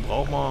 Helium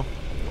brauchen wir.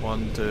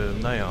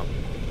 Und naja.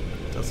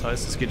 Das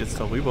heißt, es geht jetzt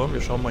darüber. Wir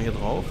schauen mal hier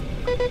drauf.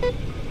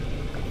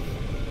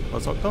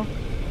 Was sagt er?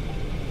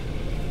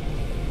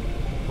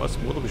 Was?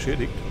 Motor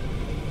beschädigt?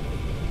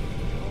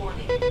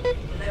 Warning.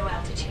 Low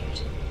altitude.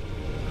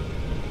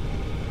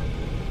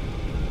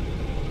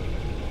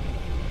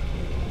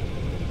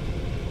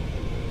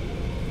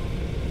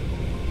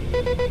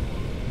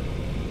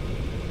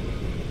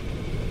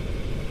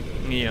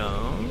 Ja.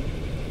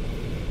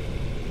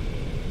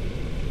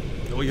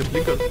 Oh, hier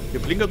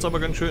blinkert es aber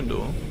ganz schön,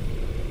 du.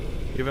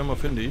 Hier werden wir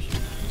fündig.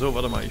 So,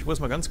 warte mal, ich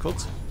muss mal ganz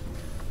kurz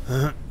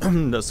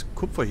das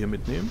Kupfer hier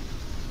mitnehmen.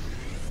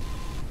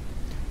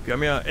 Wir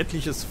haben ja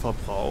etliches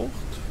verbraucht.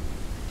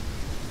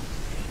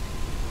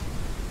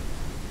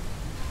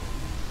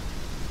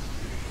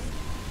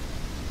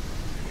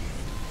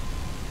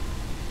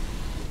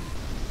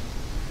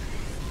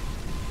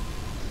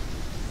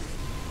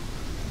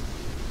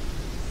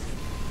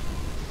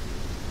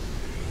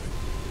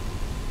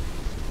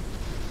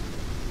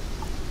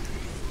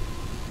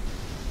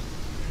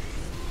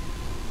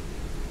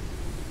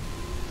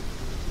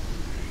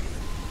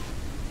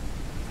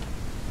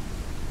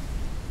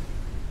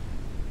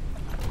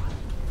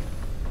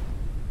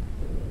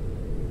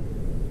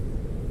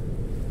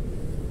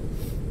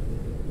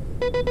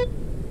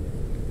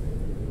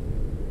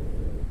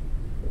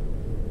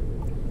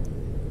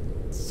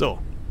 So,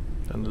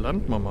 dann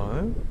landen wir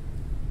mal.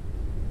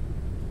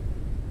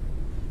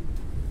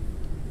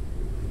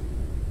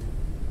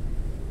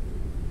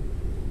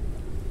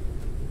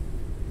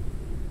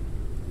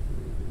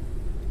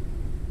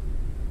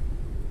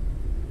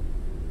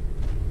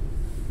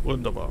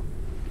 Wunderbar.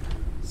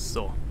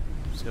 So,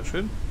 sehr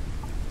schön.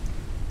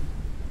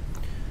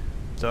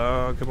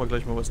 Da können wir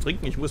gleich mal was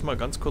trinken. Ich muss mal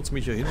ganz kurz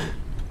mich hier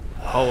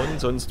hinhauen,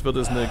 sonst wird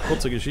es eine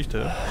kurze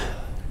Geschichte.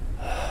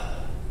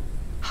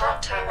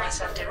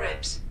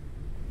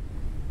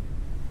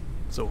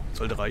 So,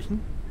 sollte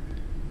reichen.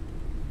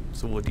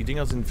 So, die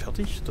Dinger sind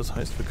fertig. Das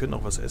heißt, wir können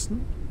auch was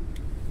essen.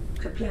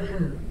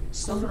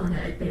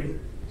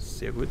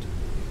 Sehr gut.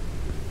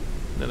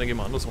 Na, dann gehen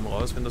wir andersrum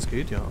raus, wenn das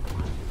geht, ja.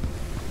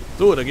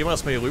 So, dann gehen wir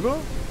erstmal hier rüber.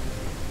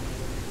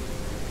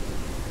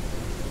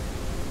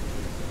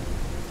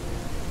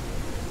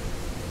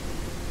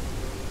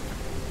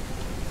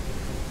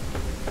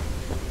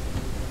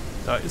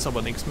 Da ist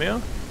aber nichts mehr.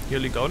 Hier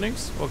liegt auch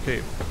nichts.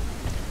 Okay.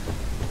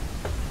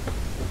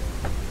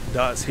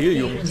 Da ist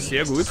Helium.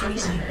 Sehr gut.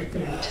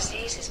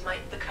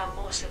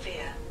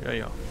 Ja,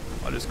 ja.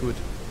 Alles gut.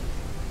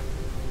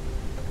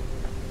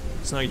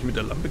 Was ist denn eigentlich mit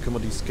der Lampe? Können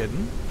wir die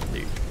scannen?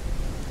 Nee.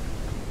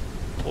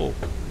 Oh.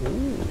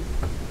 Oh.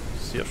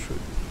 Sehr schön.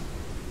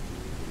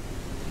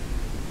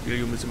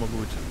 Helium ist immer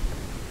gut.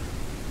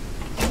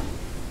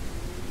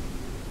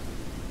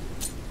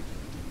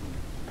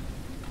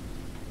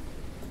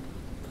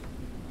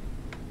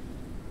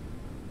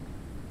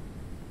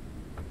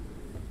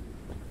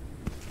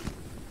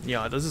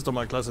 Ja, das ist doch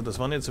mal klasse. Das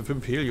waren jetzt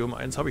 5 Helium.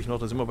 Eins habe ich noch.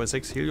 Da sind wir bei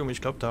 6 Helium.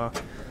 Ich glaube, da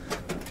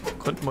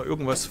konnten wir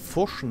irgendwas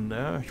forschen,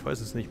 ne? Ich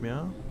weiß es nicht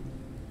mehr.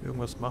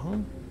 Irgendwas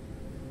machen.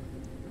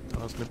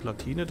 Da ist eine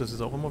Platine. Das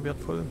ist auch immer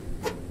wertvoll.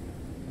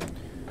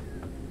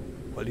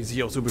 Weil die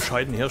sich auch so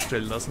bescheiden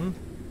herstellen lassen.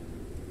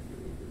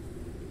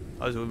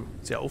 Also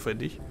sehr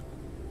aufwendig.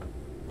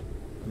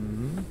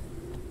 Mhm.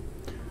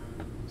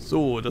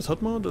 So, das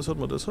hat man, das hat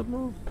man, das hat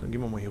man. Dann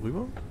gehen wir mal hier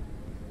rüber.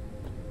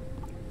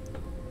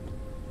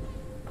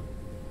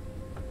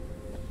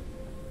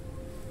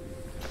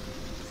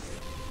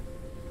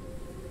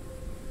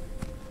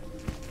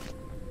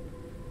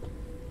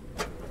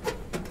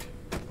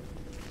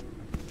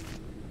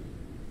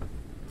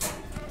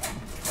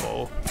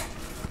 Wow.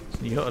 Was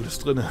ist denn hier alles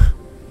drin?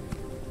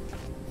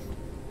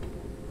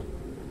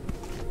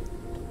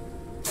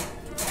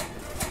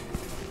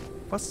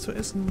 Was zu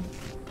essen?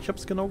 Ich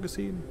hab's genau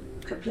gesehen.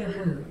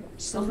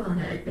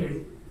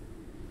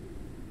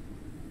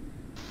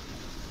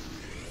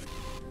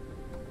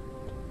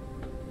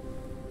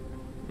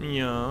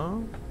 Ja.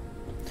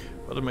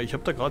 Warte mal, ich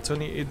hab da gerade so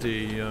eine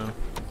Idee hier.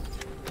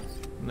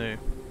 Nee,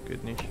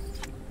 geht nicht.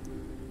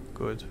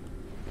 Gut.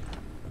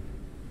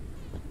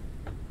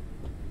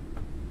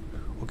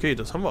 Okay,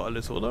 das haben wir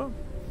alles, oder?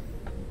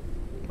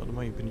 Warte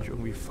mal, hier bin ich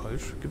irgendwie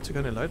falsch. Gibt's hier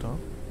keine Leiter?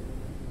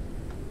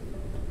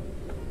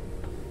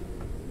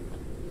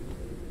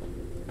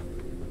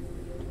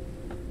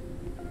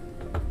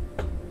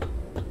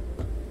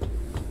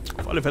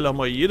 Auf alle Fälle haben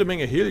wir jede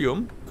Menge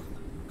Helium.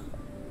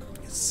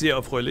 Sehr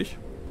erfreulich.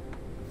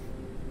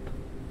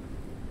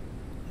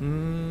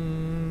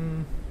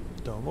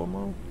 Da waren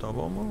wir, da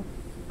waren wir.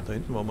 Da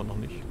hinten waren wir noch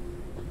nicht.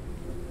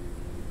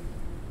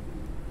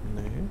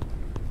 Nee.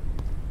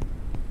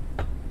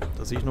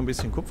 Da sehe ich noch ein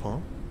bisschen Kupfer.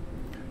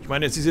 Ich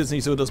meine, es ist jetzt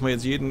nicht so, dass wir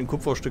jetzt jeden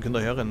Kupferstück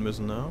hinterher rennen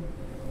müssen, ne?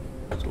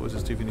 So ist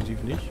es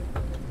definitiv nicht.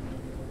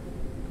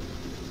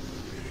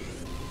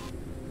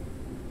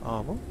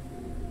 Aber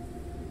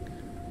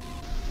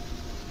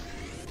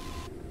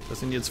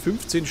das sind jetzt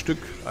 15 Stück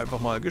einfach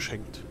mal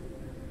geschenkt.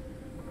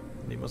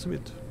 Nehmen wir sie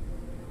mit.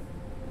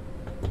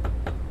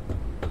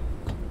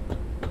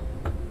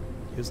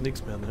 Hier ist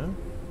nichts mehr, ne?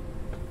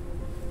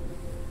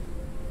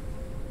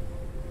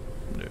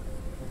 Nö.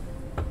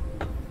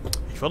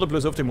 Ich warte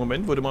bloß auf den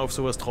Moment, wo du mal auf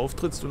sowas drauf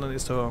trittst und dann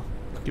ist da,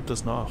 gibt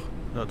das nach.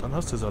 Na, dann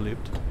hast du es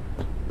erlebt.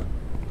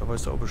 Da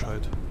weißt du auch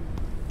Bescheid.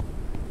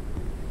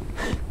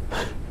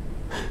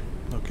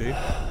 Okay.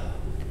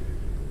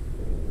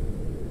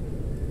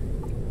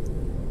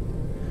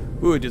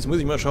 Gut, jetzt muss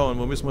ich mal schauen,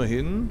 wo müssen wir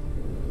hin?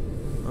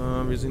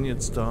 Wir sind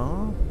jetzt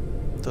da.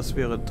 Das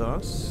wäre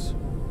das.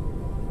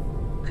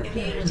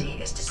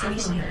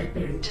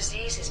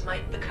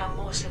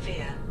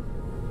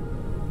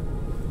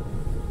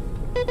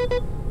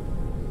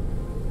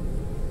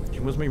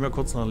 Ich muss mich mal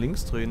kurz nach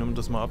links drehen, um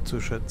das mal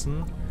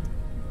abzuschätzen,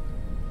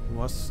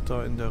 was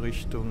da in der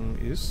Richtung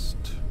ist.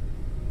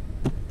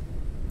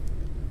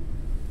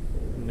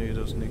 Nee,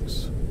 das ist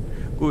nix.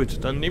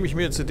 Gut, dann nehme ich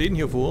mir jetzt den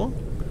hier vor.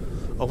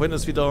 Auch wenn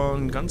das wieder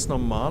ein ganz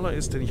normaler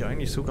ist, den ich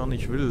eigentlich so gar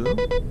nicht will.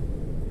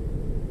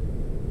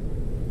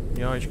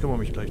 Ja, ich kümmere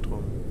mich gleich drum.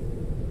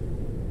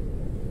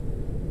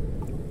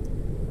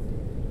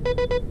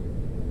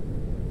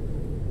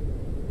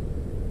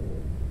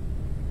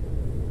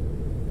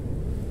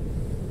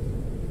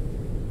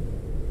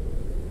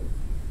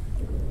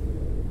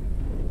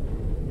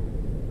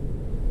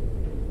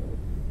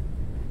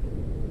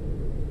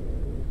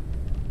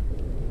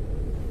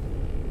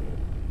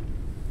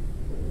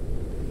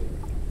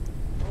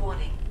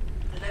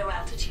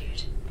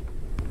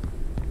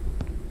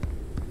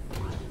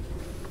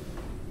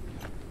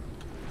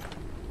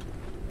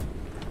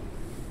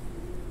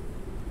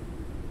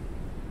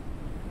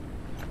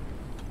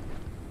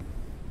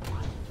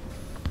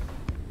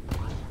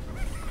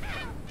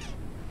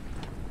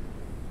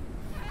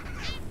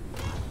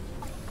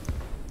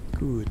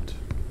 Gut.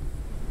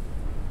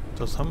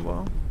 Das haben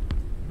wir.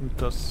 Und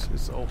das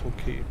ist auch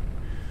okay.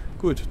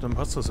 Gut, dann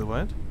passt das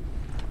soweit.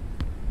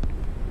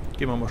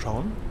 Gehen wir mal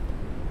schauen.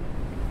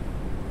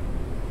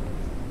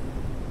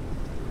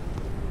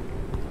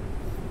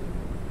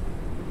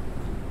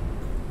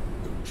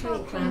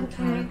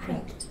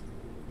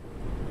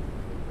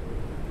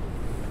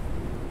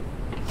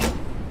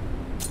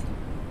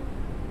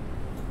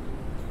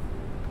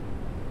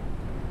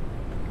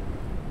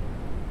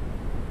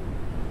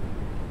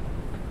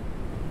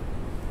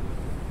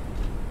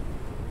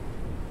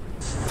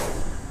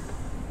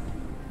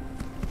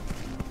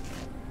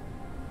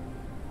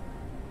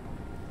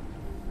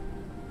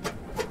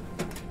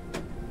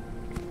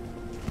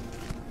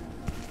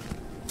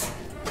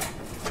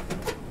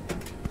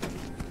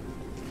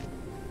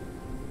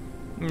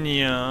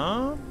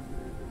 Ja.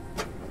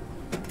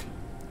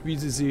 Wie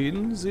Sie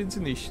sehen, sehen Sie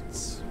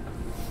nichts.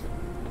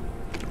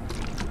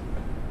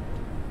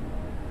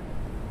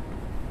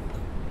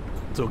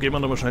 So, gehen wir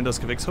nochmal schnell in das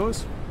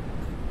Gewächshaus.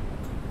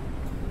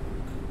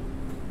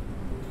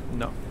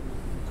 Na.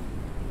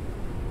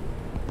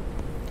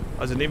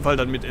 Also in dem Fall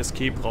dann mit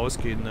Escape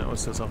rausgehen, ne,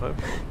 aus der Sache.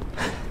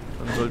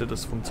 Dann sollte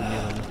das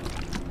funktionieren.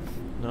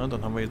 Na,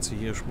 dann haben wir jetzt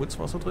hier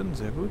Schmutzwasser drin,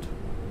 sehr gut.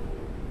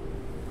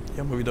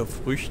 Hier haben wir wieder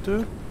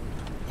Früchte.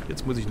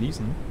 Jetzt muss ich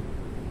niesen.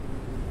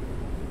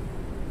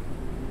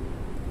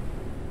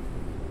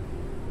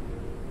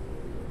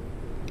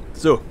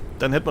 So,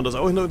 dann hätte man das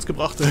auch hinter uns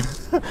gebracht.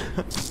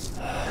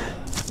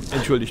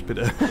 Entschuldigt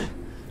bitte.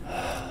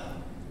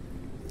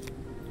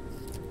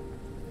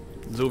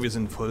 So, wir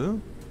sind voll.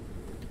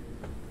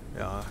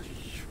 Ja,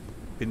 ich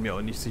bin mir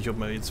auch nicht sicher, ob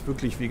wir jetzt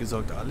wirklich, wie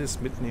gesagt,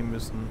 alles mitnehmen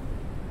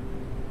müssen.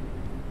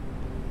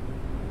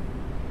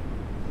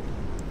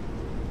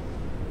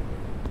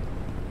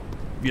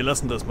 Wir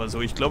lassen das mal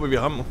so. Ich glaube,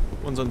 wir haben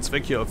unseren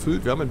Zweck hier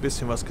erfüllt. Wir haben ein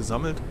bisschen was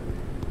gesammelt.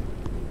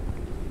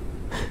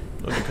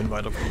 Und wir können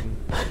weiterfliegen.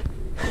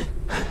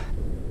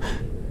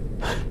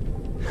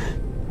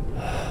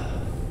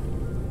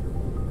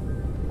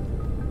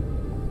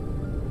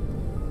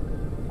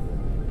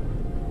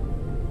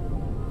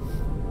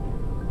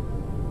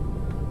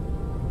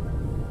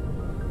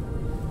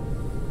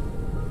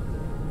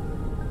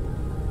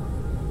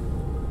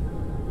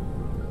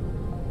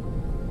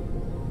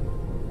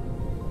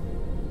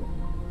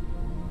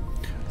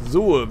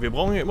 So, wir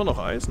brauchen hier immer noch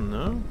Eisen,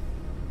 ne?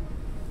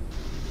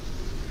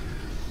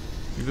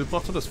 Wie viel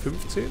braucht er das?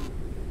 15?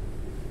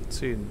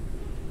 10.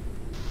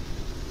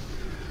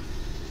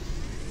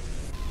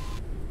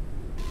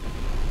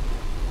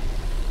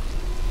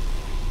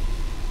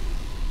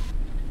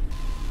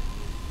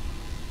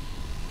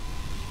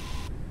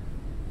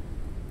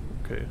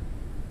 Okay.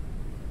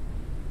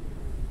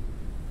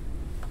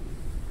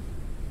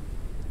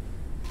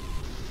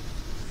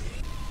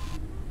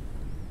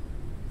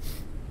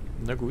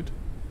 Na gut.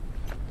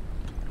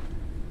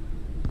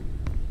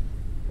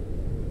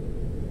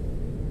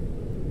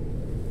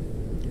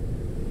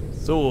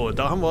 So,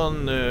 da haben wir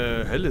ein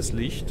helles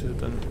Licht.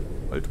 Dann.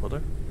 Halt,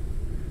 warte.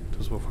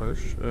 Das war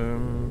falsch.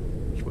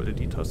 Ich wollte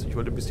die Taste, ich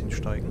wollte ein bisschen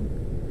steigen.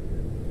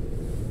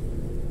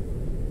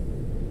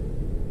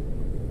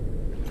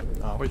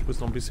 Aber ich muss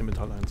noch ein bisschen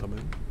Metall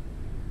einsammeln.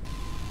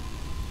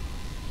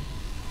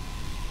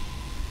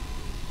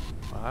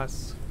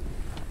 Was?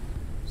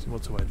 Sind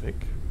wir zu weit weg?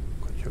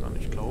 Kann ich ja gar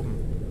nicht glauben.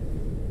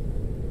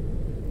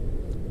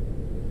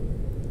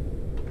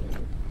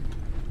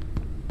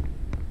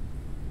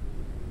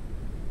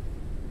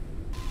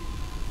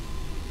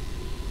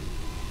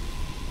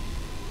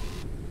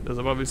 Das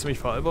aber, willst du mich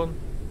veralbern?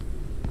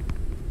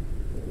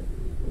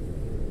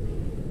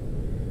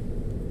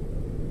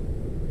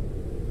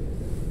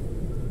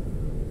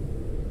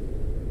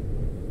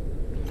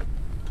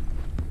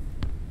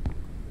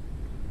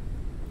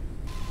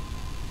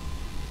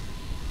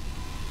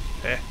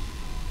 Hä?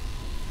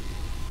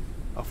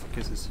 Ach,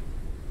 vergiss es.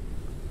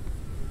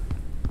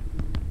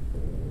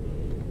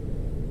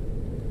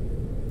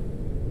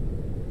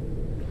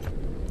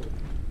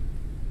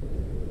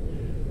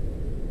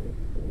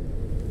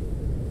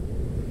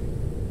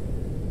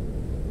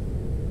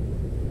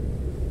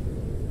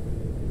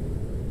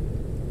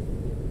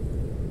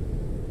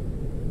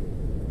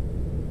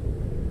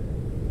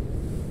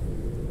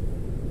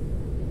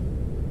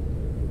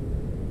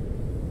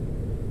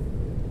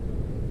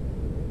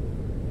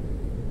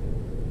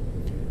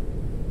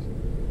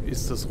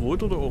 Ist das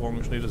rot oder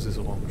orange? Ne, das ist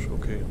orange,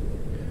 okay.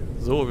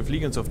 So, wir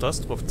fliegen jetzt auf das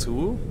drauf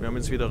zu. Wir haben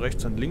jetzt wieder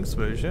rechts und links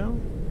welche.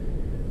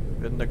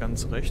 Wir werden da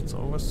ganz rechts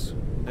auch was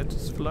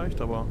Nettes vielleicht,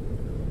 aber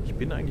ich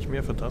bin eigentlich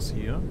mehr für das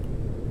hier.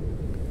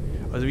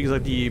 Also wie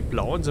gesagt, die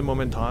blauen sind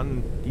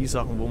momentan die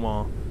Sachen, wo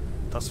wir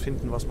das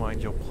finden, was wir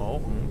eigentlich auch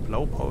brauchen.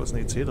 Blaupausen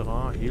etc.,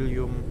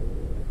 Helium.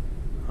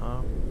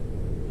 Ja.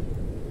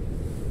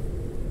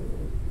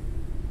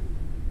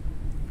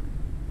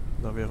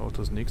 Da wäre auch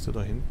das nächste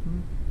da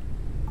hinten.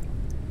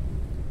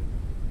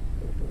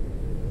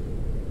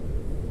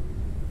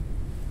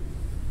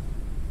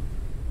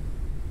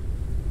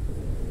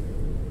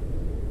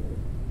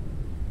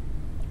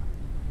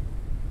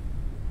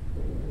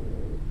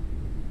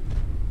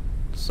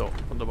 So,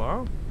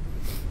 wunderbar.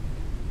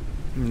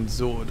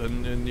 So,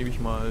 dann nehme ich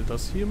mal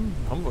das hier.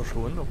 Haben wir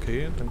schon,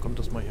 okay. Dann kommt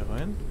das mal hier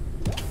rein.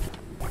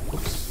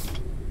 Ups.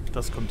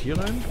 Das kommt hier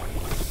rein.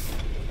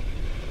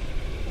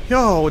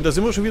 Ja, und da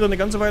sind wir schon wieder eine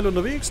ganze Weile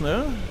unterwegs,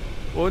 ne?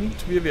 Und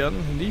wir werden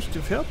nicht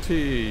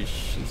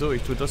fertig. So,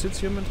 ich tue das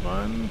jetzt hier mit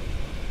rein.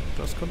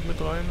 Das kommt mit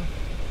rein.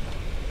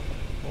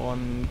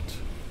 Und...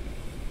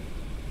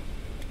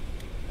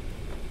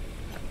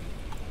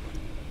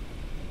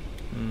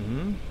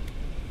 Mhm.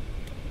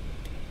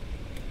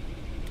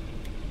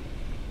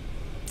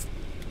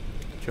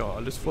 Tja,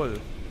 alles voll.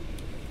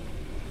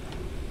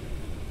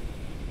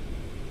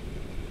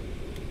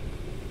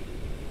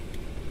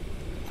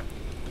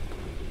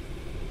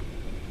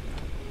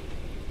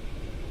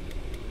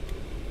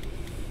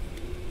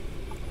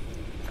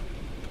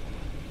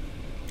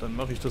 Dann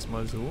mache ich das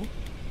mal so.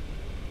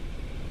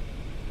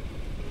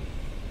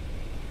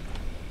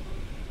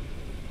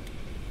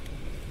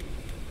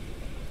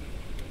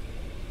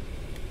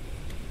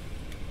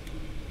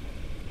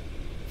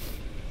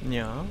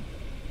 Ja.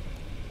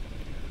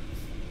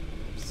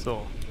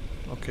 So,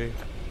 okay.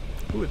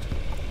 Gut.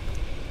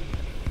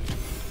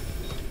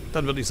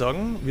 Dann würde ich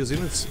sagen, wir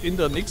sehen uns in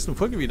der nächsten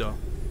Folge wieder.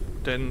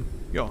 Denn,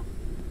 ja,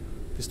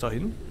 bis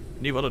dahin.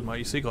 Ne, wartet mal,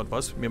 ich sehe gerade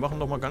was. Wir machen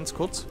noch mal ganz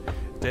kurz,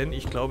 denn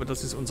ich glaube,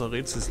 das ist unsere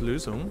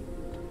Rätselslösung.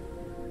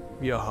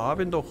 Wir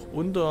haben doch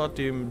unter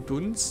dem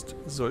Dunst,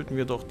 sollten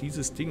wir doch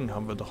dieses Ding,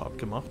 haben wir doch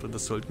abgemacht und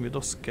das sollten wir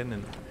doch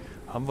scannen.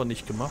 Haben wir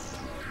nicht gemacht.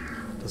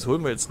 Das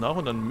holen wir jetzt nach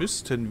und dann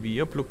müssten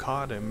wir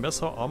Blockade,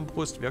 Messer,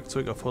 Armbrust,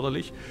 Werkzeug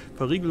erforderlich,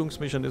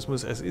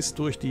 Verriegelungsmechanismus, es ist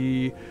durch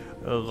die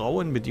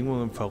rauen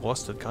Bedingungen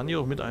verrostet, kann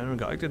jedoch mit einem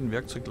geeigneten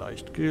Werkzeug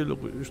leicht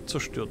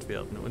zerstört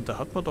werden. Und da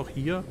hat man doch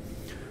hier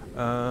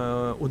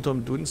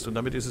unterm Dunst, und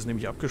damit ist es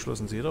nämlich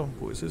abgeschlossen, seht ihr?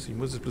 Wo ist es? Ich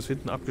muss es bloß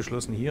finden,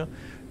 abgeschlossen hier,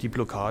 die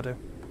Blockade.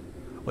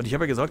 Und ich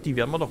habe ja gesagt, die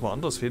werden wir doch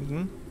woanders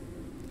finden.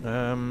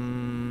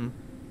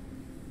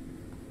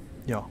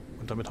 Ja.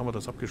 Und damit haben wir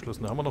das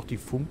abgeschlossen. Da haben wir noch die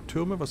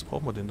Funktürme. Was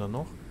brauchen wir denn da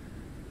noch?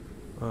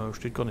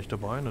 Steht gar nicht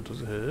dabei. Na,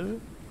 das ist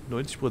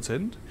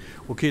 90%.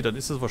 Okay, dann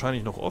ist das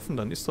wahrscheinlich noch offen.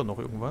 Dann ist da noch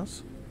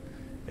irgendwas.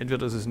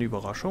 Entweder ist es eine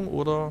Überraschung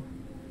oder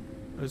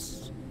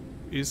es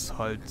ist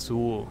halt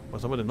so.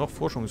 Was haben wir denn noch?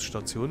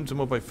 Forschungsstationen. Sind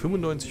wir bei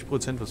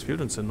 95%. Was fehlt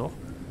uns denn noch?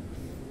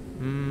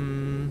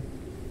 Den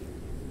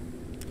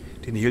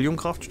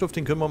Heliumkraftstoff,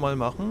 den können wir mal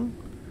machen.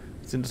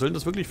 Sollen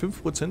das wirklich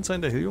 5%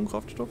 sein, der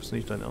Heliumkraftstoff? Ist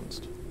nicht dein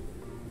Ernst.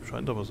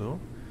 Scheint aber so.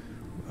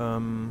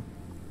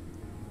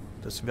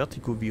 Das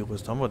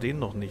Vertigo-Virus, da haben wir den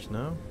noch nicht,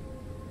 ne?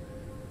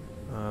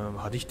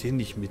 Hatte ich den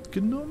nicht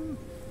mitgenommen?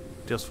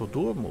 Der ist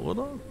verdorben,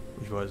 oder?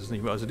 Ich weiß es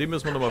nicht mehr. Also den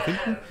müssen wir nochmal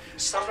finden.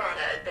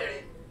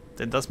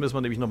 Denn das müssen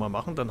wir nämlich nochmal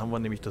machen, dann haben wir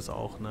nämlich das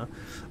auch, ne?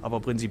 Aber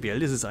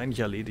prinzipiell ist es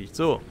eigentlich erledigt.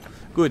 So,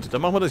 gut,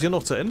 dann machen wir das hier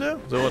noch zu Ende.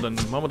 So, dann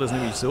machen wir das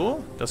nämlich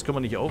so. Das können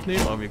wir nicht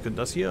aufnehmen, aber wir können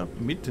das hier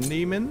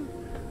mitnehmen.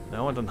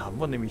 Ja, und dann haben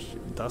wir nämlich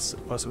das,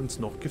 was uns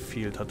noch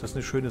gefehlt hat. Das ist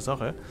eine schöne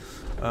Sache.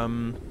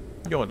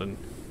 Ja, dann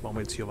machen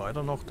wir jetzt hier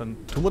weiter noch. Dann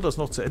tun wir das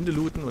noch zu Ende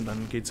looten und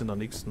dann geht es in der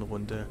nächsten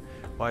Runde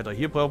weiter.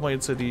 Hier brauchen wir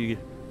jetzt die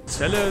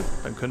Zelle.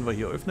 Dann können wir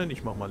hier öffnen.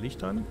 Ich mache mal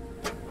Licht an.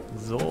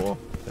 So,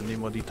 dann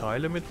nehmen wir die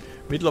Teile mit.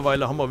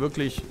 Mittlerweile haben wir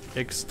wirklich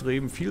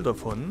extrem viel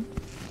davon.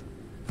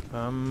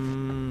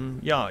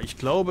 Ja, ich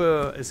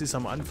glaube, es ist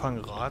am Anfang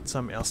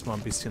ratsam, erstmal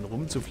ein bisschen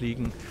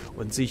rumzufliegen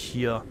und sich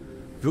hier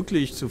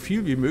wirklich so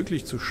viel wie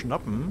möglich zu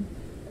schnappen.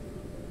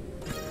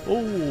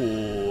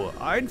 Oh,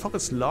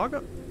 einfaches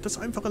Lager. Das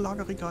einfache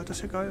Lagerregal, das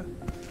ist ja geil.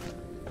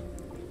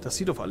 Das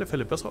sieht auf alle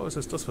Fälle besser aus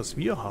als das, was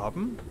wir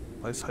haben,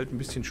 weil es halt ein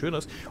bisschen schöner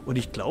ist. Und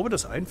ich glaube,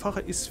 das Einfache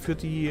ist für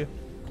die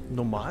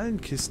normalen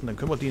Kisten. Dann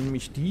können wir die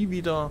nämlich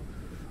wieder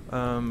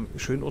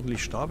schön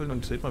ordentlich stapeln.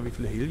 Und seht mal, wie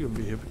viel Helium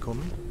wir hier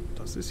bekommen.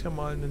 Das ist ja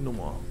mal eine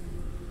Nummer.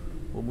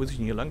 Wo muss ich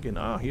denn hier lang gehen?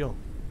 Ah, hier.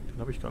 Den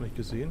habe ich gar nicht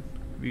gesehen.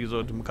 Wie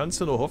gesagt, man kann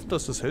ja nur hoffen,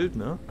 dass das hält,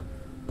 ne?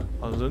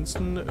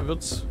 Ansonsten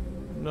wird's,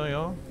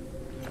 naja...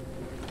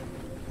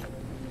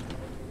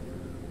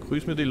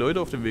 Grüß mir die Leute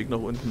auf dem Weg nach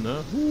unten, ne?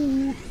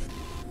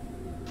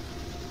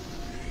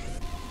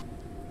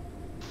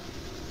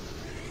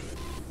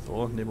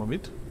 So, nehmen wir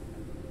mit.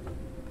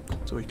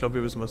 So, ich glaube,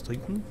 wir müssen was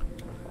trinken.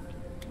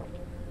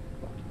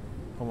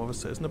 Haben wir was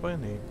zu essen dabei?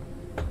 Nee.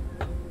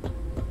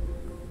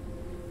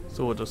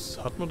 So,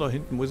 das hat man da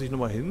hinten, muss ich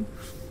nochmal hin.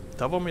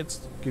 Da waren wir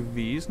jetzt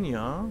gewesen,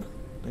 ja.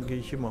 Dann gehe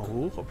ich hier mal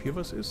hoch, ob hier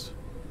was ist.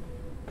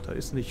 Da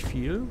ist nicht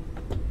viel.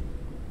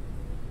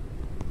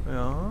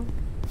 Ja.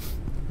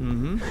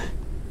 Mhm.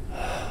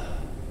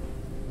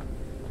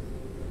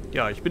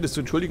 Ja, ich bitte es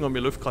zu entschuldigen, aber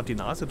mir läuft gerade die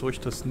Nase durch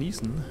das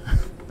Niesen.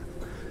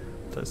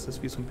 Da ist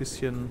das wie so ein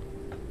bisschen...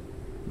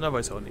 Na,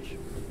 weiß auch nicht.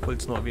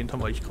 Wollte es nur erwähnt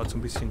haben, weil ich gerade so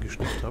ein bisschen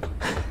geschnupft habe.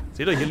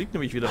 Seht ihr, hier liegt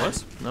nämlich wieder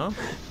was. Na? Und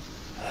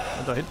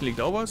da hinten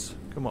liegt auch was.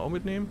 Können wir auch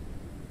mitnehmen.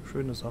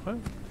 Schöne Sache.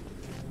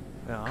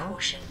 Ja.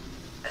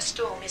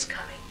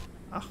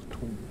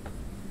 Achtung.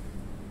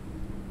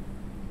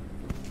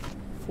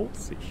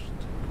 Vorsicht.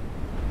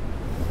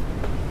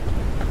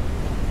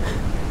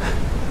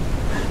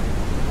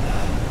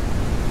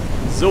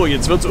 So,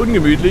 jetzt wird's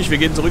ungemütlich. Wir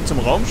gehen zurück zum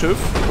Raumschiff.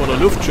 Oder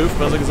Luftschiff,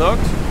 besser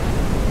gesagt.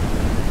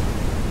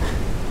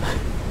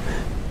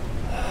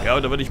 Ja,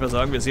 und da würde ich mal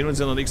sagen, wir sehen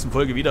uns in der nächsten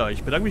Folge wieder.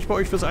 Ich bedanke mich bei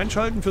euch fürs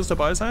Einschalten, fürs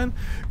Dabeisein.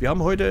 Wir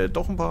haben heute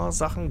doch ein paar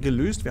Sachen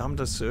gelöst. Wir haben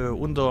das den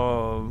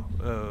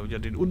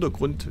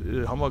Untergrund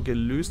haben wir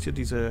gelöst, hier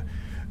diese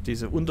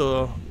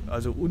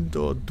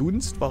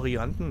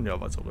Unterdunst-Varianten, ja,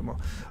 was auch immer.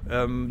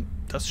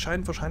 Das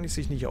scheint wahrscheinlich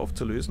sich nicht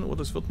aufzulösen oder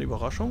es wird eine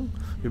Überraschung.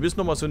 Wir müssen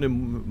nochmal so eine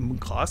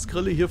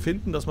Grasgrille hier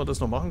finden, dass wir das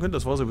noch machen können.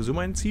 Das war sowieso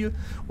mein Ziel.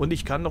 Und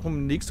ich kann noch in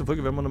der nächsten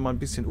Folge, wenn wir noch mal ein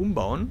bisschen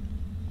umbauen.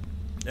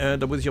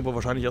 Da muss ich aber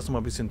wahrscheinlich erst noch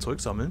mal ein bisschen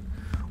Zeug sammeln.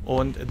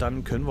 Und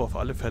dann können wir auf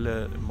alle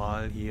Fälle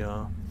mal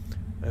hier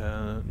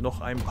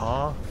noch ein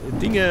paar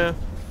Dinge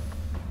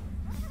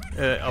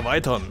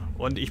erweitern.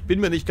 Und ich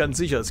bin mir nicht ganz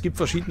sicher. Es gibt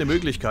verschiedene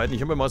Möglichkeiten.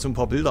 Ich habe mir mal so ein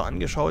paar Bilder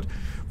angeschaut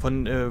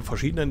von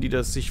verschiedenen, die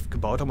das sich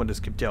gebaut haben. Und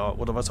es gibt ja,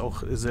 oder was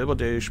auch selber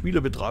die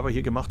Spielebetreiber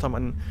hier gemacht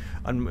haben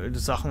an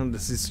Sachen.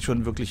 Das ist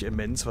schon wirklich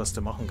immens, was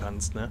du machen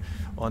kannst. Ne?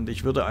 Und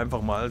ich würde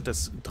einfach mal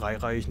das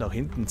Dreireich nach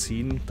hinten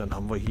ziehen. Dann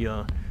haben wir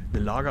hier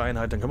eine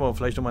Lagereinheit. Dann können wir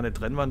vielleicht noch mal eine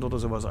Trennwand oder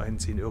sowas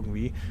einziehen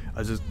irgendwie.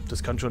 Also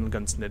das kann schon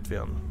ganz nett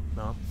werden.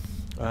 Ja?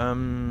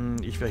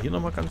 Ich werde hier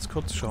noch mal ganz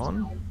kurz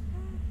schauen.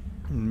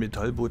 Einen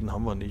Metallboden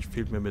haben wir nicht.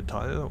 Fehlt mir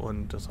Metall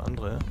und das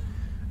andere.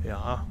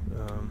 Ja,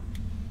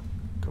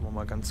 können wir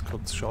mal ganz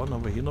kurz schauen.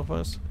 Haben wir hier noch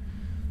was?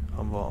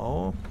 Haben wir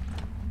auch.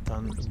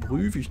 Dann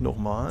prüfe ich noch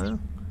mal,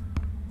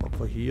 ob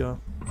wir hier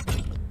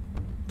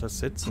das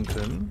setzen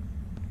können.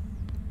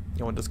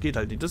 Ja, und das geht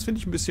halt nicht. Das finde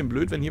ich ein bisschen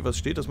blöd, wenn hier was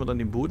steht, dass man dann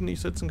den Boden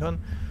nicht setzen kann.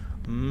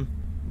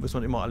 Muss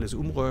man immer alles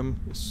umräumen.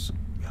 Ist,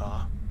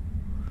 ja.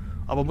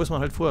 Aber muss man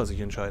halt vorher sich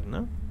entscheiden,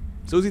 ne?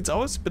 So sieht's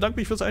aus. Bedanke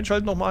mich fürs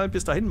Einschalten nochmal.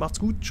 Bis dahin, macht's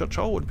gut. Ciao,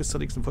 ciao und bis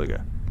zur nächsten Folge.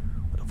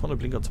 Und da vorne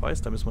blinkert's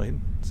weiß, da müssen wir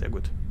hin. Sehr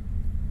gut.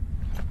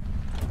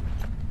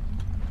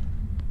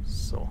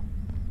 So.